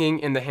hanging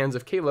in the hands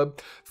of Kaleb,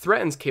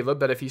 threatens Kaleb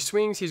that if he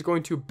swings, he's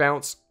going to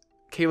bounce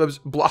Kaleb's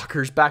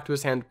blockers back to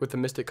his hand with the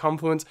Mystic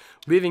Confluence,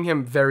 leaving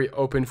him very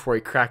open for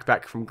a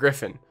crackback from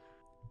Griffin.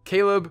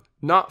 Kaleb,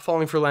 not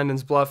falling for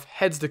Landon's bluff,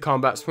 heads to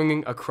combat,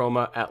 swinging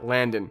Akroma at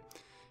Landon.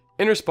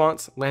 In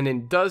response,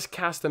 Landon does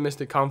cast the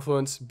Mystic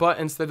Confluence, but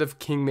instead of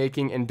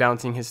king-making and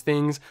bouncing his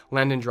things,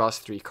 Landon draws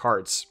 3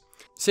 cards.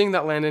 Seeing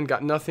that Landon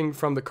got nothing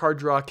from the card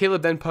draw,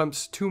 Kaleb then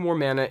pumps 2 more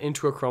mana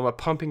into Akroma,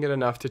 pumping it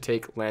enough to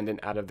take Landon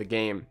out of the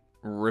game.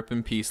 Rip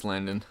in peace,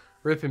 Landon.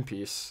 Rip in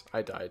peace.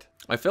 I died.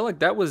 I feel like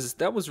that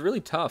was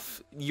really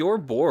tough. Your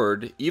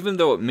board, even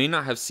though it may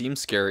not have seemed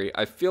scary,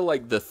 I feel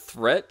like the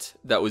threat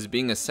that was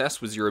being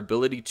assessed was your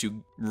ability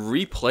to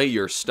replay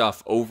your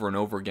stuff over and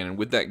over again. And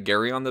with that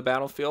Gary on the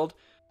battlefield,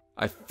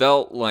 I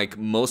felt like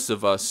most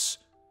of us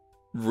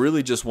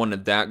really just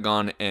wanted that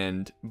gone,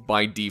 and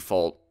by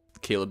default,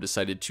 Kaleb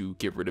decided to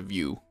get rid of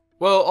you.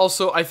 Well,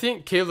 also, I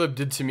think Kaleb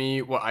did to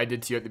me what I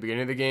did to you at the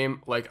beginning of the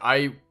game. Like,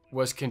 I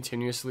was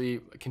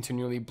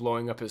continually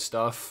blowing up his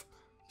stuff,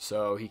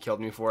 so he killed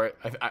me for it.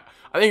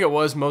 I think it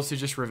was mostly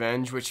just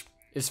revenge, which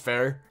is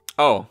fair.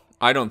 Oh,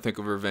 I don't think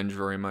of revenge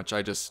very much.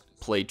 I just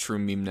play true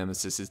meme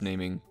nemesis is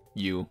naming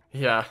you.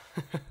 Yeah.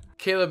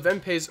 Kaleb then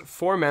pays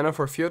 4 mana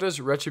for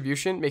Fyoda's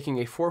Retribution, making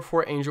a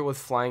 4/4 angel with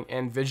flying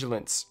and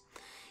vigilance.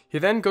 He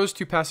then goes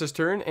to pass his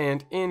turn,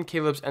 and in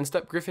Kaleb's end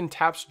step, Griffin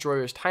taps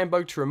Jhoira's Time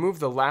Bug to remove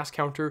the last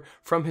counter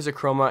from his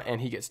Acroma, and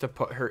he gets to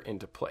put her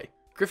into play.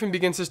 Griffin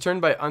begins his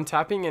turn by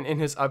untapping, and in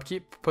his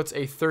upkeep, puts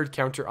a 3rd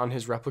counter on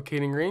his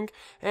Replicating Ring,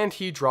 and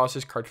he draws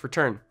his card for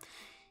turn.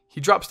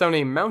 He drops down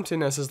a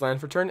Mountain as his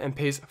land for turn, and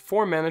pays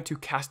 4 mana to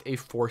cast a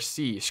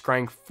 4C,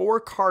 scrying 4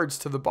 cards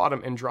to the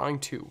bottom and drawing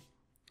 2.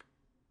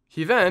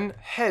 He then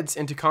heads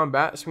into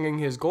combat, swinging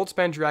his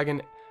Goldspan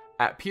Dragon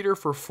at Peter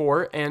for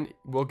 4, and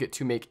will get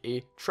to make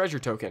a treasure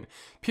token.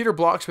 Peter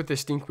blocks with the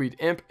Stinkweed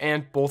Imp,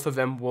 and both of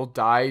them will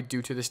die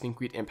due to the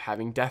Stinkweed Imp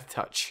having Death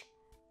Touch.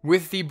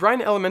 With the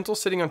Brine Elemental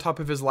sitting on top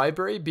of his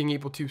library, being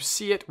able to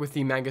see it with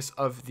the Magus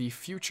of the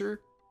Future,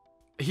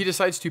 he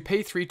decides to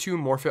pay 3 to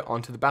morph it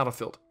onto the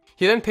battlefield.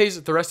 He then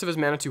pays the rest of his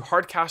mana to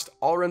hardcast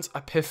Alrund's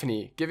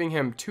Epiphany, giving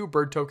him 2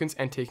 bird tokens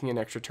and taking an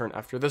extra turn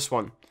after this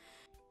one.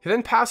 He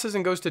then passes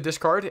and goes to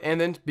discard, and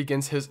then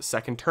begins his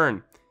 2nd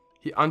turn.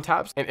 He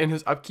untaps, and in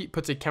his upkeep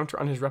puts a counter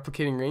on his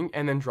Replicating Ring,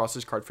 and then draws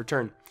his card for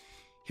turn.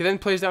 He then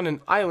plays down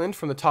an island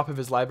from the top of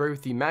his library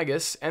with the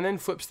Magus, and then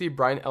flips the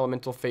Brine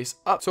Elemental face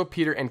up, so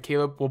Peter and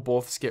Kaleb will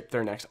both skip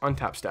their next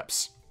untap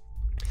steps.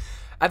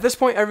 At this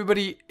point,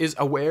 everybody is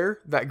aware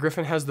that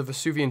Griffin has the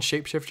Vesuvian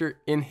Shapeshifter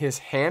in his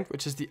hand,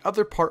 which is the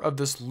other part of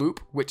this loop,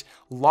 which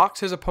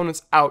locks his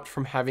opponents out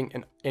from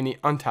having any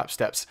untap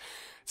steps.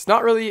 It's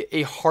not really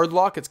a hard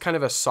lock, it's kind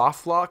of a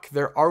soft lock.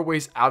 There are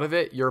ways out of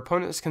it. Your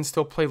opponents can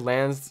still play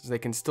lands, they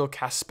can still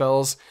cast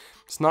spells.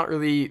 It's not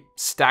really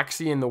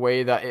stacksy in the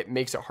way that it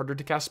makes it harder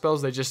to cast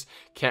spells. They just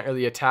can't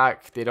really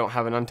attack. They don't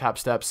have an untap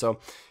step, so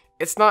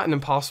it's not an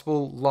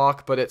impossible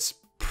lock, but it's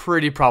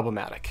pretty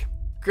problematic.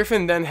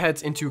 Griffin then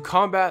heads into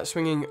combat,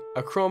 swinging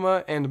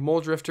Acroma and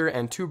Moldrifter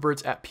and 2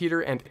 birds at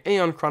Peter and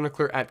Aeon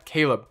Chronicler at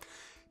Kaleb.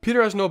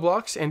 Peter has no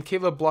blocks, and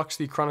Kaleb blocks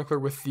the Chronicler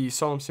with the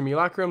Solemn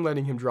Simulacrum,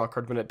 letting him draw a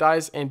card when it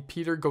dies, and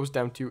Peter goes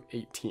down to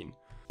 18.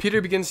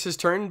 Peter begins his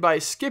turn by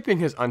skipping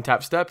his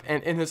untap step,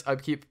 and in his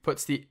upkeep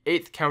puts the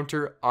 8th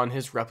counter on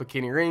his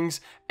Replicating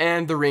Rings,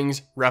 and the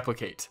rings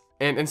replicate.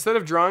 And instead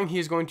of drawing, he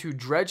is going to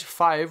dredge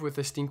 5 with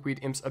the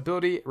Stinkweed Imp's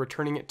ability,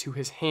 returning it to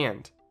his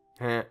hand.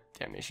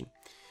 Damnation.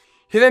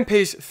 He then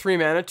pays 3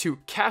 mana to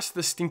cast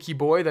the Stinky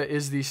Boy that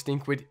is the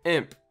Stinkweed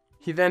Imp.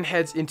 He then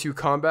heads into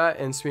combat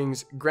and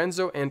swings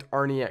Grenzo and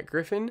Arnie at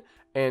Griffin,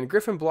 and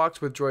Griffin blocks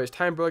with Jhoira's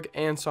Time Bug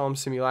and Solemn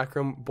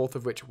Simulacrum, both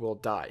of which will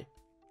die.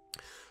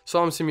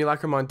 Solemn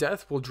Simulacrum on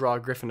death will draw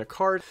Griffin a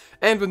card,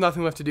 and with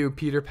nothing left to do,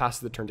 Peter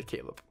passes the turn to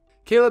Kaleb.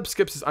 Kaleb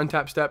skips his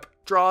untap step,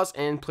 draws,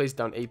 and plays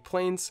down 8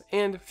 plains,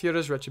 and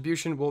Fyoda's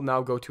Retribution will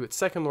now go to its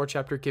 2nd lore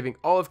chapter, giving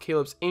all of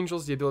Kaleb's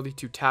angels the ability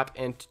to tap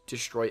and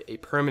destroy a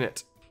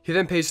permanent. He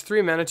then pays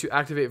 3 mana to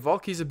activate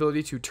Valky's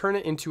ability to turn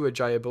it into a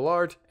Jaya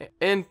Ballard,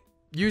 and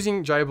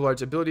using Jaya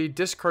Ballard's ability,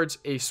 discards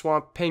a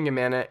swamp, paying a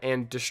mana,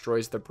 and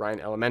destroys the Brine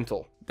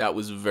Elemental. That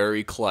was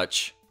very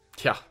clutch.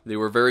 Yeah. They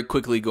were very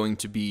quickly going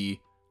to be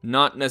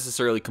not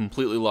necessarily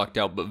completely locked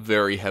out, but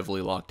very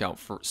heavily locked out.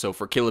 So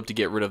for Kaleb to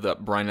get rid of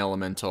that Brine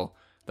Elemental,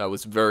 that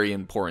was very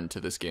important to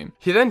this game.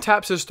 He then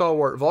taps his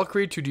stalwart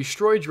Valkyrie to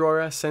destroy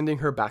Jhoira, sending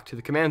her back to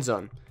the command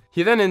zone.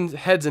 He then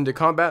heads into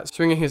combat,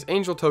 swinging his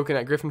Angel token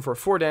at Griffin for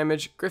 4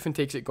 damage. Griffin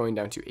takes it, going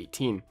down to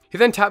 18. He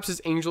then taps his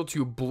Angel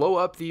to blow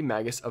up the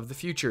Magus of the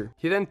Future.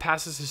 He then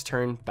passes his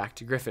turn back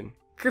to Griffin.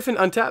 Griffin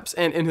untaps,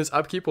 and in his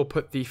upkeep will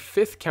put the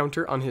 5th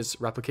counter on his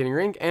Replicating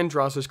Ring and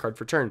draws his card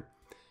for turn.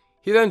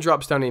 He then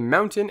drops down a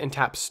Mountain and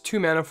taps 2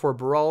 mana for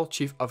Baral,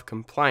 Chief of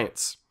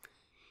Compliance.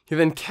 He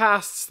then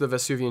casts the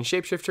Vesuvian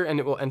Shapeshifter, and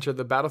it will enter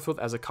the battlefield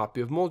as a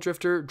copy of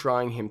Moldrifter,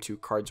 drawing him 2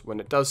 cards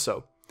when it does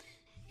so.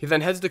 He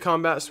then heads to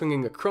combat,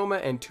 swinging a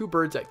Chroma and 2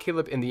 birds at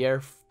Kaleb in the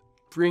air,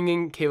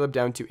 bringing Kaleb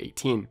down to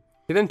 18.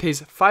 He then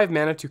pays 5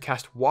 mana to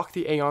cast Walk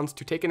the Aeons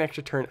to take an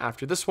extra turn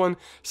after this one,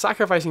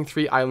 sacrificing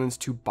 3 islands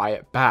to buy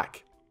it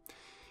back.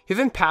 He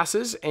then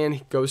passes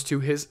and goes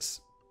to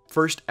his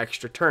first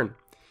extra turn.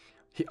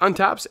 He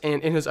untaps,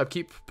 and in his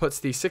upkeep puts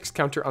the 6th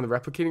counter on the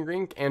Replicating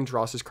Ring and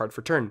draws his card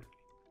for turn.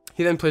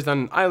 He then plays down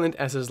an island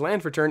as his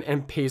land for turn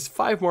and pays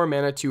 5 more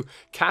mana to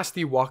cast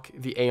the Walk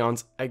the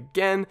Aeons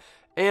again,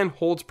 and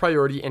holds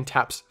priority and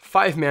taps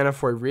 5 mana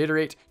for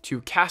Reiterate to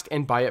cast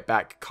and buy it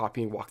back,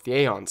 copying Walk the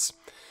Aeons.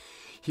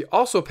 He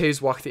also pays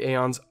Walk the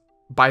Aeons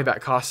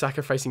buyback cost,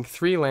 sacrificing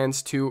 3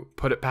 lands to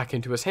put it back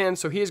into his hand,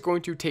 so he is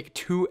going to take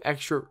 2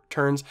 extra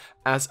turns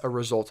as a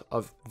result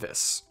of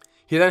this.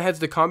 He then heads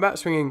to combat,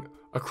 swinging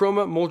a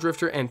Chroma,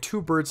 Moldrifter, and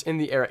 2 birds in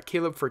the air at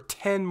Kaleb for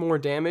 10 more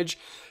damage.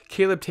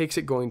 Kaleb takes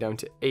it, going down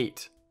to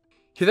 8.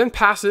 He then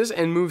passes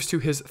and moves to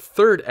his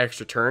 3rd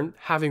extra turn,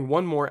 having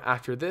 1 more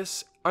after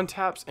this,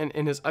 untaps, and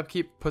in his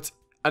upkeep puts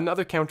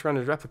another counter on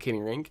his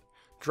Replicating Ring,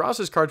 draws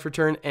his card for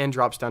turn, and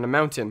drops down a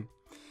mountain.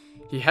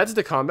 He heads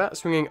to combat,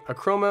 swinging a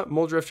Chroma,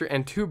 Moldrifter,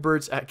 and 2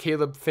 birds at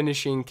Kaleb,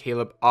 finishing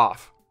Kaleb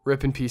off.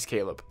 Rip in peace,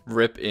 Kaleb.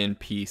 Rip in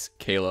peace,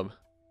 Kaleb.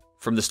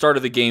 From the start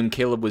of the game,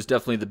 Kaleb was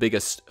definitely the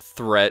biggest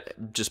threat,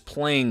 just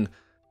playing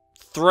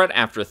threat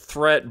after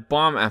threat,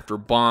 bomb after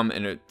bomb,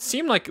 and it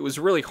seemed like it was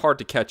really hard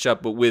to catch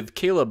up, but with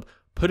Kaleb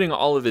putting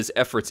all of his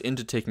efforts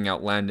into taking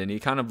out Landon, he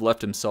kind of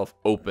left himself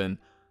open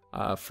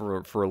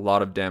for a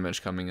lot of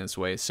damage coming his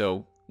way.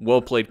 So,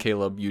 well played,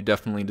 Kaleb. You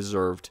definitely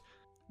deserved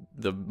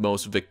the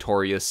most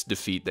victorious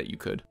defeat that you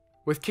could.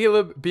 With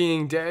Kaleb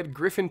being dead,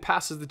 Griffin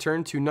passes the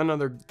turn to none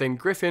other than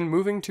Griffin,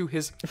 moving to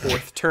his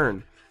 4th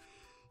turn.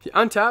 He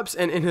untaps,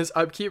 and in his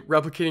upkeep,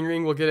 Replicating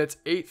Ring will get its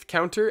 8th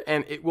counter,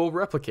 and it will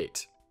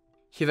replicate.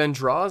 He then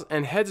draws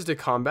and heads to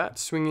combat,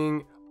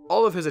 swinging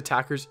all of his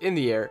attackers in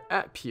the air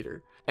at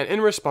Peter. And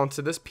in response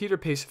to this, Peter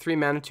pays 3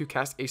 mana to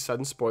cast a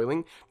Sudden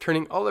Spoiling,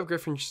 turning all of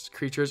Griffin's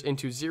creatures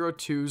into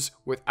 0/2s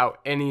without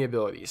any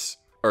abilities.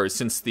 Or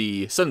since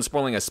the Sudden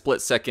Spoiling a split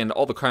second,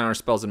 all the counter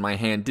spells in my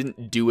hand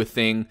didn't do a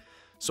thing,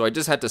 so I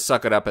just had to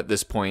suck it up at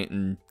this point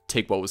and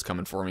take what was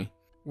coming for me.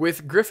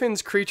 With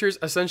Griffin's creatures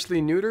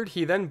essentially neutered,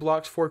 he then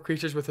blocks 4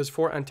 creatures with his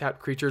 4 untapped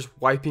creatures,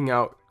 wiping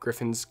out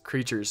Griffin's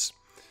creatures.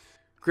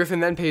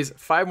 Griffin then pays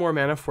 5 more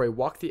mana for a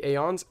Walk the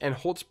Aeons and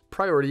holds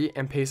priority,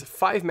 and pays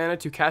 5 mana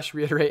to cast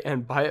Reiterate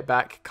and buy it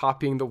back,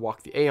 copying the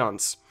Walk the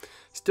Aeons.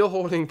 Still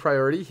holding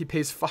priority, he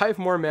pays 5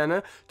 more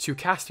mana to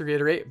cast the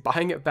Reiterate,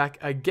 buying it back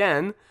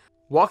again.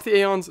 Walk the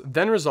Aeons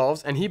then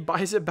resolves, and he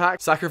buys it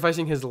back,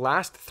 sacrificing his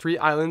last 3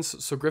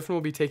 islands, so Griffin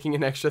will be taking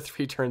an extra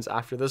 3 turns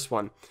after this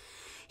one.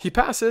 He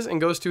passes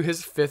and goes to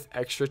his 5th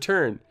extra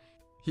turn.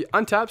 He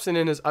untaps, and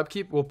in his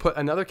upkeep will put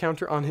another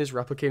counter on his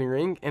Replicating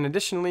Ring, and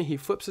additionally he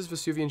flips his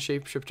Vesuvian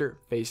Shapeshifter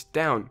face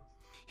down.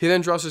 He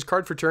then draws his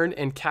card for turn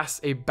and casts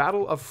a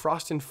Battle of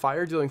Frost and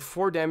Fire, dealing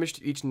 4 damage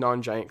to each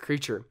non-giant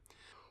creature.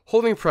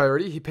 Holding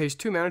priority, he pays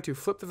 2 mana to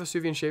flip the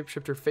Vesuvian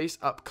Shapeshifter face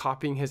up,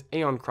 copying his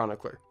Aeon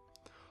Chronicler.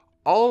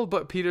 All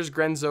but Peter's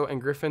Grenzo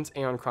and Griffin's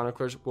Aeon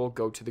Chroniclers will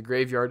go to the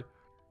graveyard,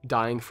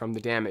 dying from the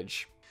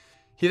damage.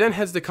 He then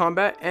heads to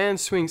combat and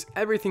swings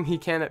everything he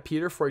can at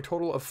Peter for a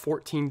total of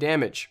 14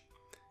 damage.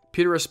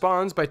 Peter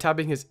responds by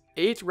tapping his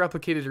 8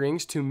 Replicated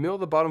Rings to mill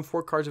the bottom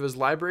 4 cards of his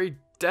library,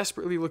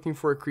 desperately looking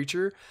for a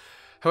creature.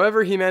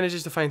 However, he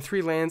manages to find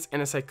 3 lands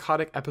and a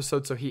Psychotic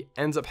Episode, so he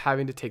ends up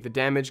having to take the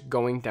damage,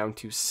 going down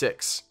to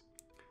 6.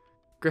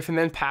 Griffin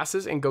then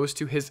passes and goes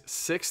to his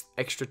 6th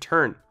extra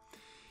turn.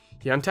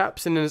 He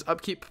untaps, and in his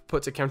upkeep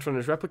puts a counter on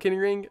his Replicating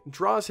Ring,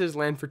 draws his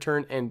land for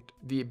turn, and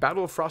the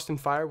Battle of Frost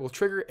and Fire will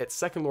trigger its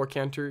 2nd lore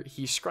counter.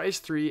 He scries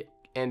 3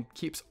 and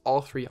keeps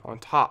all 3 on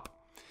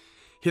top.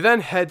 He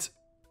then heads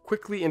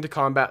quickly into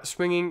combat,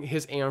 swinging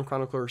his Aeon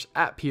Chroniclers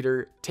at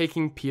Peter,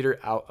 taking Peter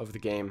out of the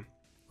game.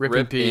 Rip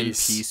in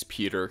peace,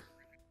 Peter.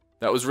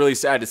 That was really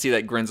sad to see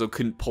that Grenzo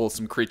couldn't pull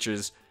some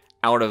creatures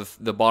out of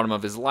the bottom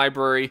of his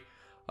library,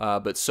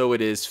 but so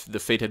it is. The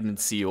fate had been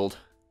sealed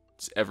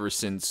ever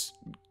since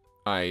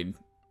I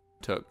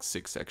took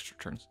 6 extra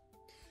turns.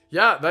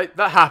 Yeah,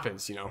 that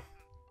happens,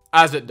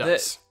 as it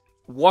does.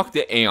 Walk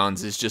the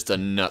Aeons is just a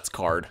nuts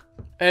card.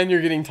 And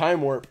you're getting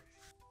Time Warp.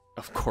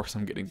 Of course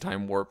I'm getting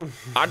Time Warp.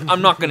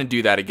 I'm not going to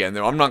do that again,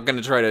 though. I'm not going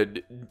to try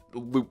to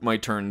loop my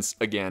turns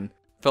again.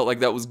 Felt like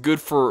that was good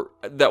for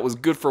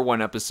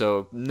one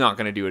episode. Not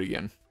going to do it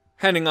again.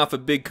 Handing off a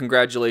big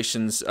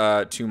congratulations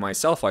to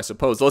myself, I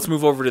suppose. Let's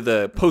move over to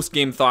the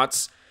post-game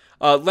thoughts.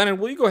 Landon,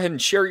 will you go ahead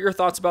and share your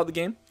thoughts about the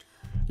game?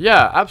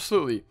 Yeah,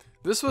 absolutely.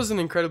 This was an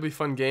incredibly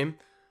fun game.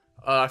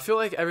 I feel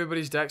like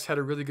everybody's decks had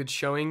a really good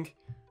showing.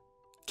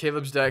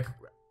 Kaleb's deck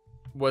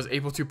was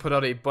able to put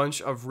out a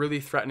bunch of really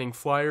threatening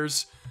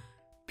flyers.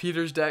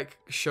 Peter's deck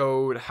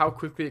showed how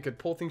quickly it could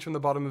pull things from the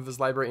bottom of his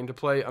library into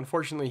play.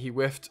 Unfortunately, he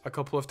whiffed a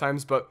couple of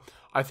times, but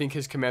I think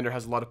his commander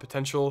has a lot of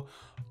potential.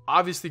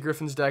 Obviously,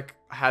 Griffin's deck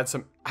had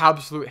some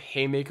absolute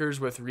haymakers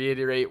with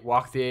Reiterate,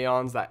 Walk the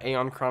Aeons, that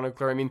Aeon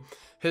Chronicler. I mean,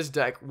 his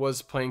deck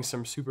was playing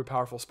some super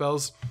powerful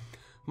spells.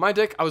 My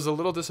deck, I was a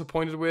little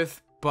disappointed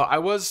with, but I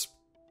was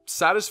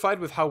satisfied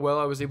with how well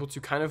I was able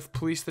to kind of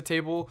police the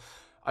table.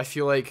 I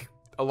feel like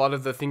a lot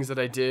of the things that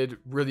I did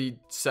really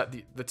set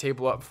the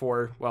table up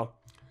for, well,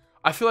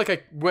 I feel like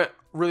I went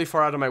really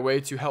far out of my way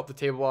to help the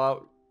table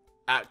out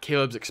at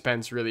Kaleb's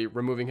expense, really,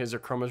 removing his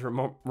Achroma's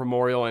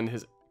Memorial and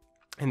his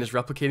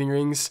Replicating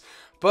Rings.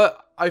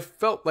 But I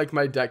felt like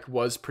my deck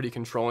was pretty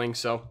controlling,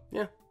 so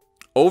yeah.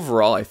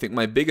 Overall, I think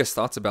my biggest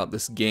thoughts about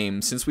this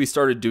game, since we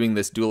started doing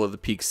this Duel of the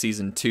Peaks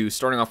Season 2,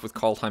 starting off with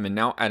Call Time and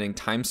now adding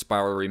Time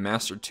Spiral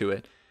Remastered to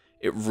it,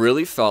 it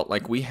really felt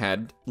like we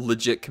had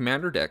legit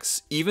commander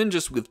decks. Even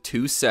just with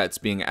 2 sets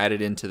being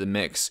added into the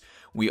mix,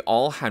 we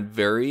all had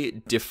very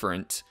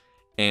different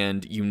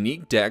and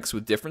unique decks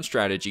with different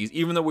strategies.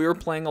 Even though we were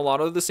playing a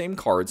lot of the same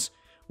cards,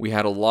 we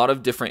had a lot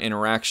of different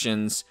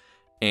interactions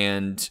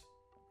and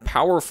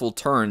powerful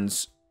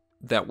turns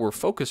that were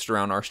focused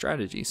around our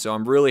strategy. So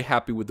I'm really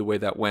happy with the way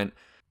that went.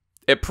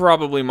 It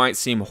probably might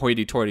seem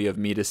hoity-toity of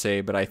me to say,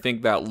 but I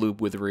think that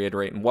loop with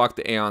Reiterate and Walk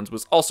the Aeons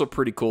was also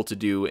pretty cool to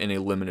do in a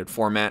limited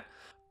format.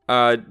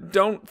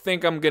 Don't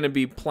think I'm going to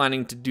be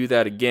planning to do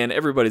that again.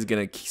 Everybody's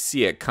going to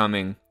see it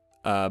coming,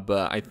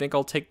 but I think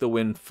I'll take the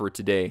win for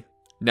today.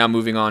 Now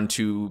moving on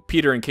to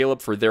Peter and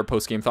Kaleb for their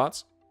post-game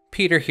thoughts.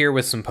 Peter here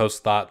with some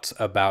post thoughts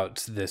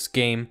about this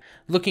game.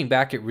 Looking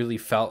back, it really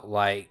felt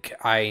like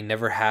I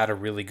never had a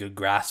really good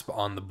grasp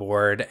on the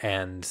board,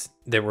 and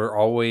there were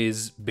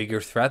always bigger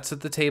threats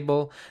at the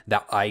table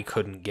that I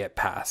couldn't get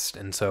past.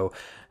 And so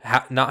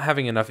not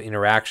having enough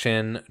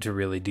interaction to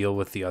really deal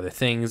with the other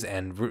things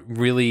and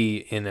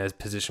really in a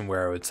position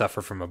where I would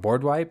suffer from a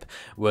board wipe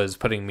was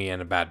putting me in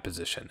a bad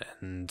position.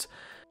 And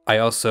I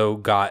also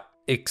got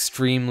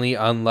extremely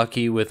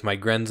unlucky with my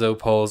Grenzo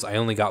pulls. I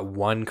only got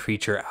 1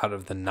 creature out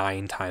of the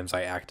 9 times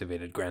I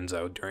activated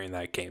Grenzo during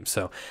that game,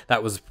 so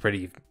that was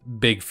pretty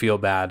big feel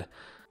bad.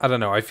 I don't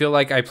know, I feel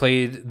like I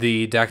played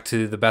the deck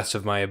to the best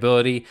of my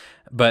ability,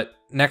 but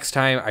next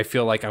time I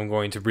feel like I'm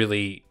going to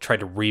really try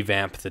to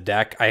revamp the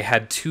deck. I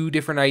had 2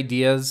 different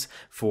ideas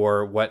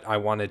for what I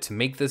wanted to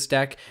make this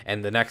deck,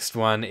 and the next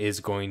one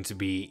is going to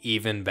be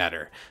even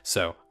better.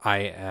 So I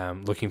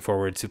am looking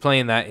forward to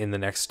playing that in the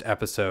next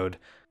episode,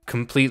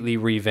 completely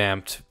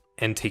revamped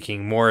and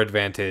taking more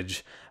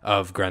advantage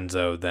of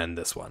Grenzo than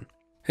this one.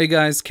 Hey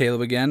guys,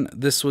 Kaleb again.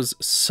 This was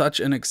such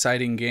an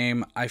exciting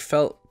game. I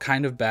felt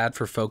kind of bad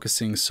for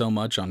focusing so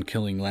much on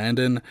killing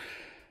Landon,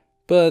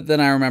 but then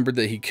I remembered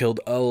that he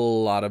killed a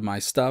lot of my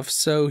stuff,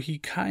 so he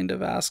kind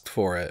of asked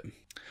for it.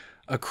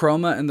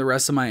 Akroma and the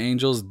rest of my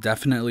angels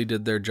definitely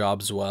did their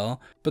jobs well,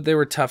 but they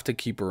were tough to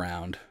keep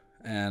around.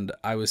 And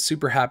I was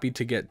super happy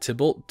to get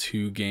Tybalt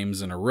 2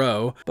 games in a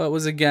row, but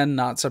was again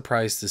not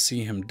surprised to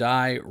see him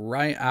die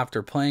right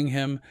after playing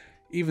him,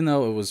 even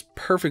though it was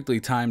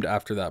perfectly timed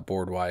after that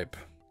board wipe.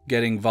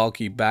 Getting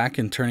Valky back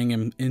and turning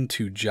him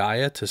into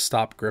Jhoira to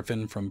stop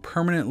Griffin from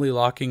permanently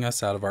locking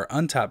us out of our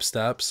untapped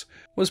steps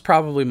was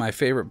probably my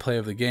favorite play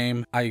of the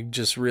game. I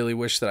just really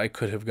wish that I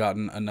could have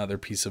gotten another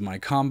piece of my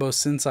combo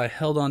since I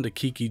held on to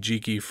Kiki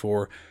Jiki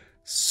for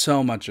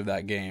so much of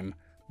that game.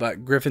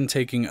 But Griffin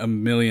taking a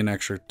million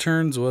extra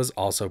turns was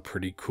also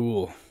pretty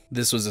cool.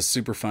 This was a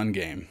super fun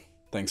game.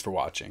 Thanks for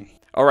watching.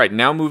 All right,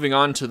 now moving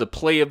on to the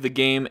play of the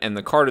game and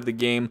the card of the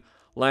game.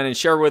 Landon,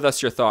 share with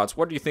us your thoughts.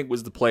 What do you think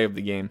was the play of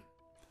the game?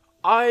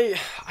 I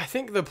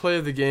think the play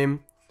of the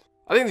game,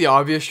 I think the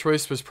obvious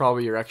choice was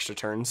probably your extra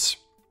turns.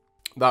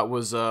 That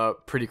was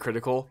pretty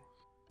critical.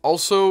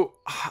 Also,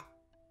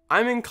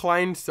 I'm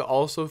inclined to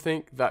also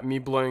think that me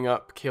blowing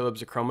up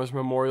Kaleb's Akroma's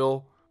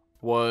Memorial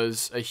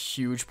was a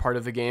huge part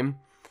of the game.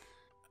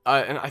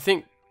 And I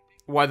think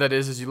why that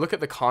is you look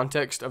at the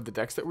context of the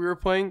decks that we were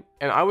playing,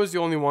 and I was the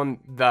only one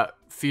that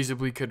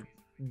feasibly could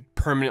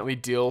permanently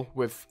deal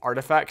with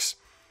artifacts.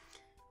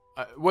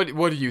 What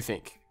do you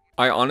think?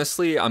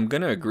 I'm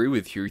gonna agree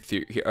with you.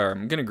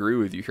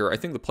 here. I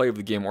think the play of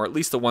the game, or at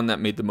least the one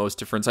that made the most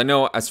difference. I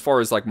know as far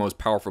as like most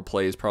powerful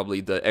plays, probably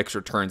the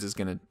extra turns is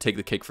gonna take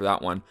the cake for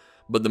that one.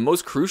 But the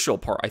most crucial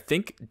part, I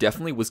think,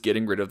 definitely was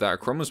getting rid of that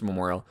Akroma's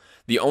Memorial.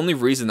 The only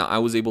reason that I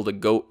was able to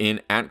go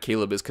in at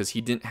Kaleb is because he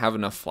didn't have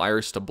enough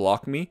flyers to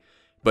block me.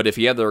 But if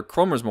he had the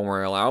Akroma's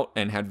Memorial out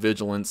and had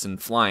Vigilance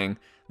and Flying,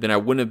 then I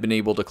wouldn't have been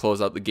able to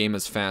close out the game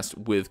as fast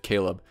with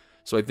Kaleb.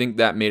 So I think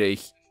that made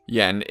a...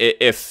 Yeah, and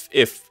if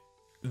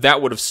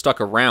that would have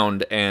stuck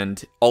around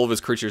and all of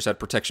his creatures had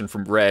protection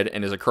from red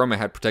and his Akroma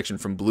had protection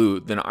from blue,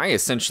 then I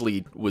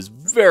essentially was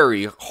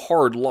very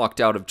hard locked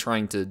out of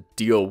trying to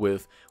deal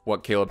with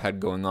what Kaleb had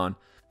going on.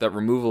 That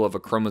removal of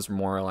Akroma's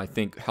Memorial, I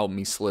think, helped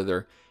me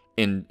slither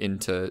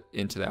into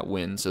that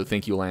win. So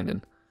thank you,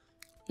 Landon.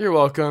 You're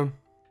welcome.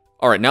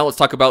 All right, now let's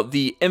talk about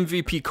the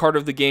MVP card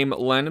of the game.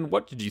 Landon,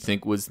 what did you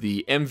think was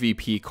the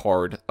MVP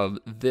card of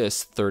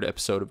this 3rd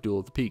episode of Duel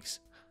of the Peaks?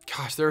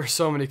 Gosh, there are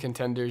so many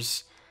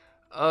contenders.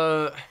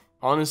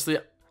 Honestly,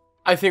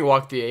 I think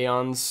Walk the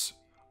Aeons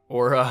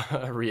or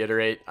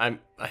Reiterate. I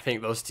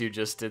think those 2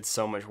 just did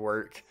so much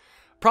work.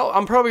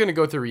 I'm probably going to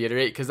go with the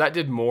Reiterate because that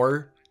did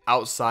more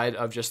outside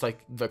of just like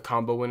the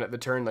combo win at the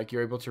turn. Like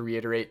you're able to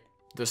reiterate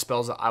the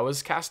spells that I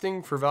was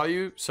casting for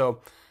value.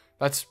 So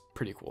that's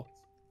pretty cool.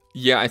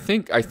 Yeah, I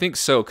think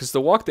so, because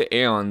the Walk the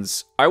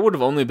Aeons, I would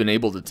have only been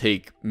able to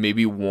take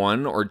maybe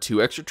 1 or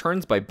 2 extra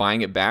turns by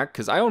buying it back,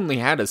 because I only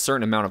had a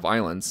certain amount of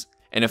islands.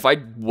 And if I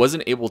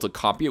wasn't able to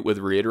copy it with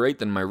Reiterate,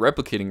 then my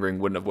Replicating Ring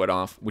wouldn't have went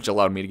off, which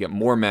allowed me to get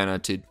more mana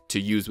to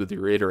use with the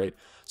Reiterate.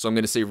 So I'm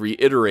going to say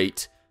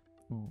Reiterate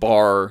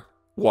bar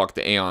Walk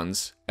the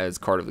Aeons as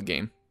card of the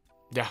game.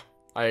 Yeah,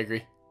 I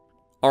agree.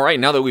 All right,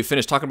 now that we've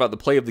finished talking about the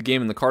play of the game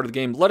and the card of the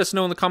game, let us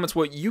know in the comments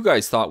what you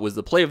guys thought was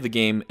the play of the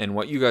game and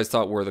what you guys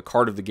thought were the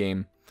card of the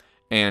game.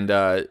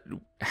 And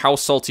how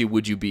salty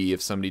would you be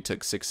if somebody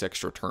took 6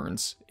 extra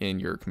turns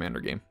in your commander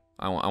game?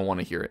 I want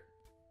to hear it.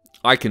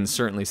 I can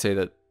certainly say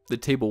that the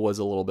table was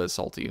a little bit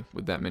salty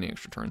with that many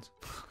extra turns.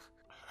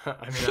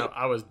 I mean,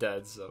 I was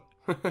dead, so.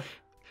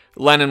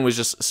 Landon was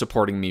just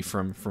supporting me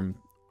from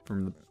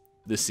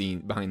the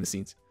scene, behind the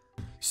scenes.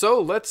 So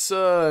let's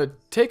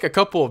take a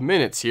couple of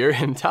minutes here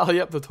and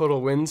tally up the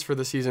total wins for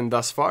the season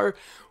thus far.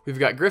 We've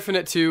got Griffin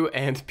at 2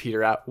 and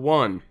Peter at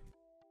 1.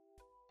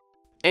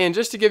 And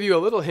just to give you a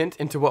little hint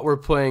into what we're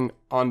playing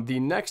on the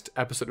next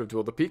episode of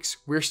Duel of the Peaks,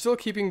 we're still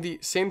keeping the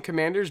same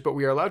commanders, but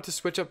we are allowed to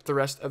switch up the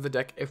rest of the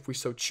deck if we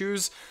so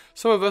choose.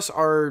 Some of us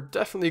are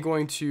definitely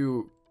going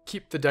to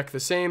keep the deck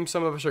the same.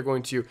 Some of us are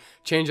going to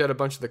change out a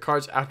bunch of the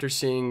cards after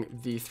seeing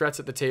the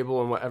threats at the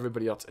table and what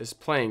everybody else is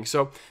playing.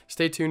 So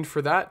stay tuned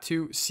for that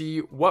to see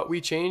what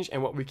we change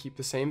and what we keep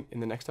the same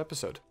in the next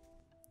episode.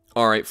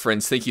 All right,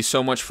 friends, thank you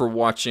so much for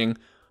watching.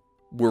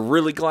 We're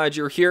really glad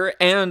you're here.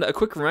 And a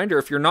quick reminder,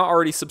 if you're not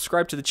already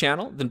subscribed to the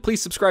channel, then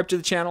please subscribe to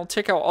the channel.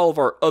 Check out all of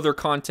our other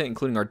content,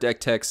 including our deck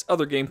techs,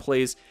 other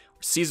gameplays,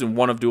 Season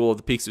 1 of Duel of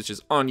the Peaks, which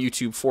is on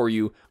YouTube for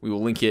you. We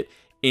will link it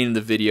in the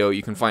video.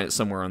 You can find it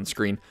somewhere on the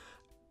screen.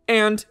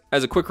 And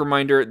as a quick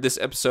reminder, this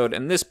episode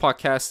and this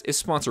podcast is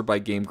sponsored by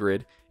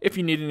GameGrid. If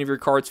you need any of your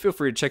cards, feel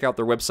free to check out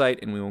their website,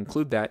 and we will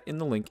include that in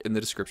the link in the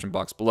description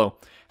box below.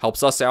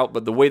 Helps us out,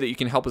 but the way that you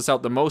can help us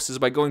out the most is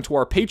by going to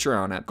our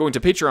Patreon app, going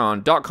to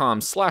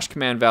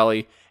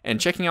patreon.com/CommandValley,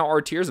 and checking out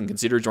our tiers and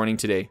consider joining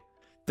today.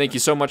 Thank you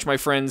so much, my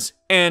friends,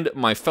 and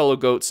my fellow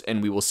goats,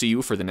 and we will see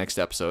you for the next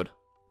episode.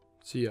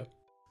 See ya.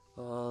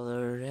 All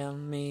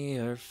around me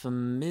are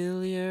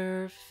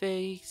familiar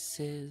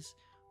faces,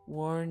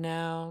 worn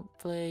out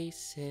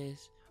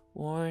places,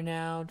 worn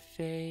out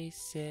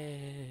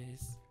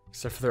faces.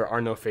 Except for there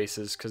are no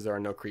faces because there are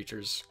no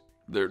creatures.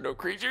 There are no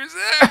creatures.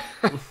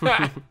 For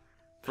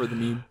the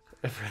meme.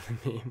 For the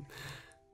meme.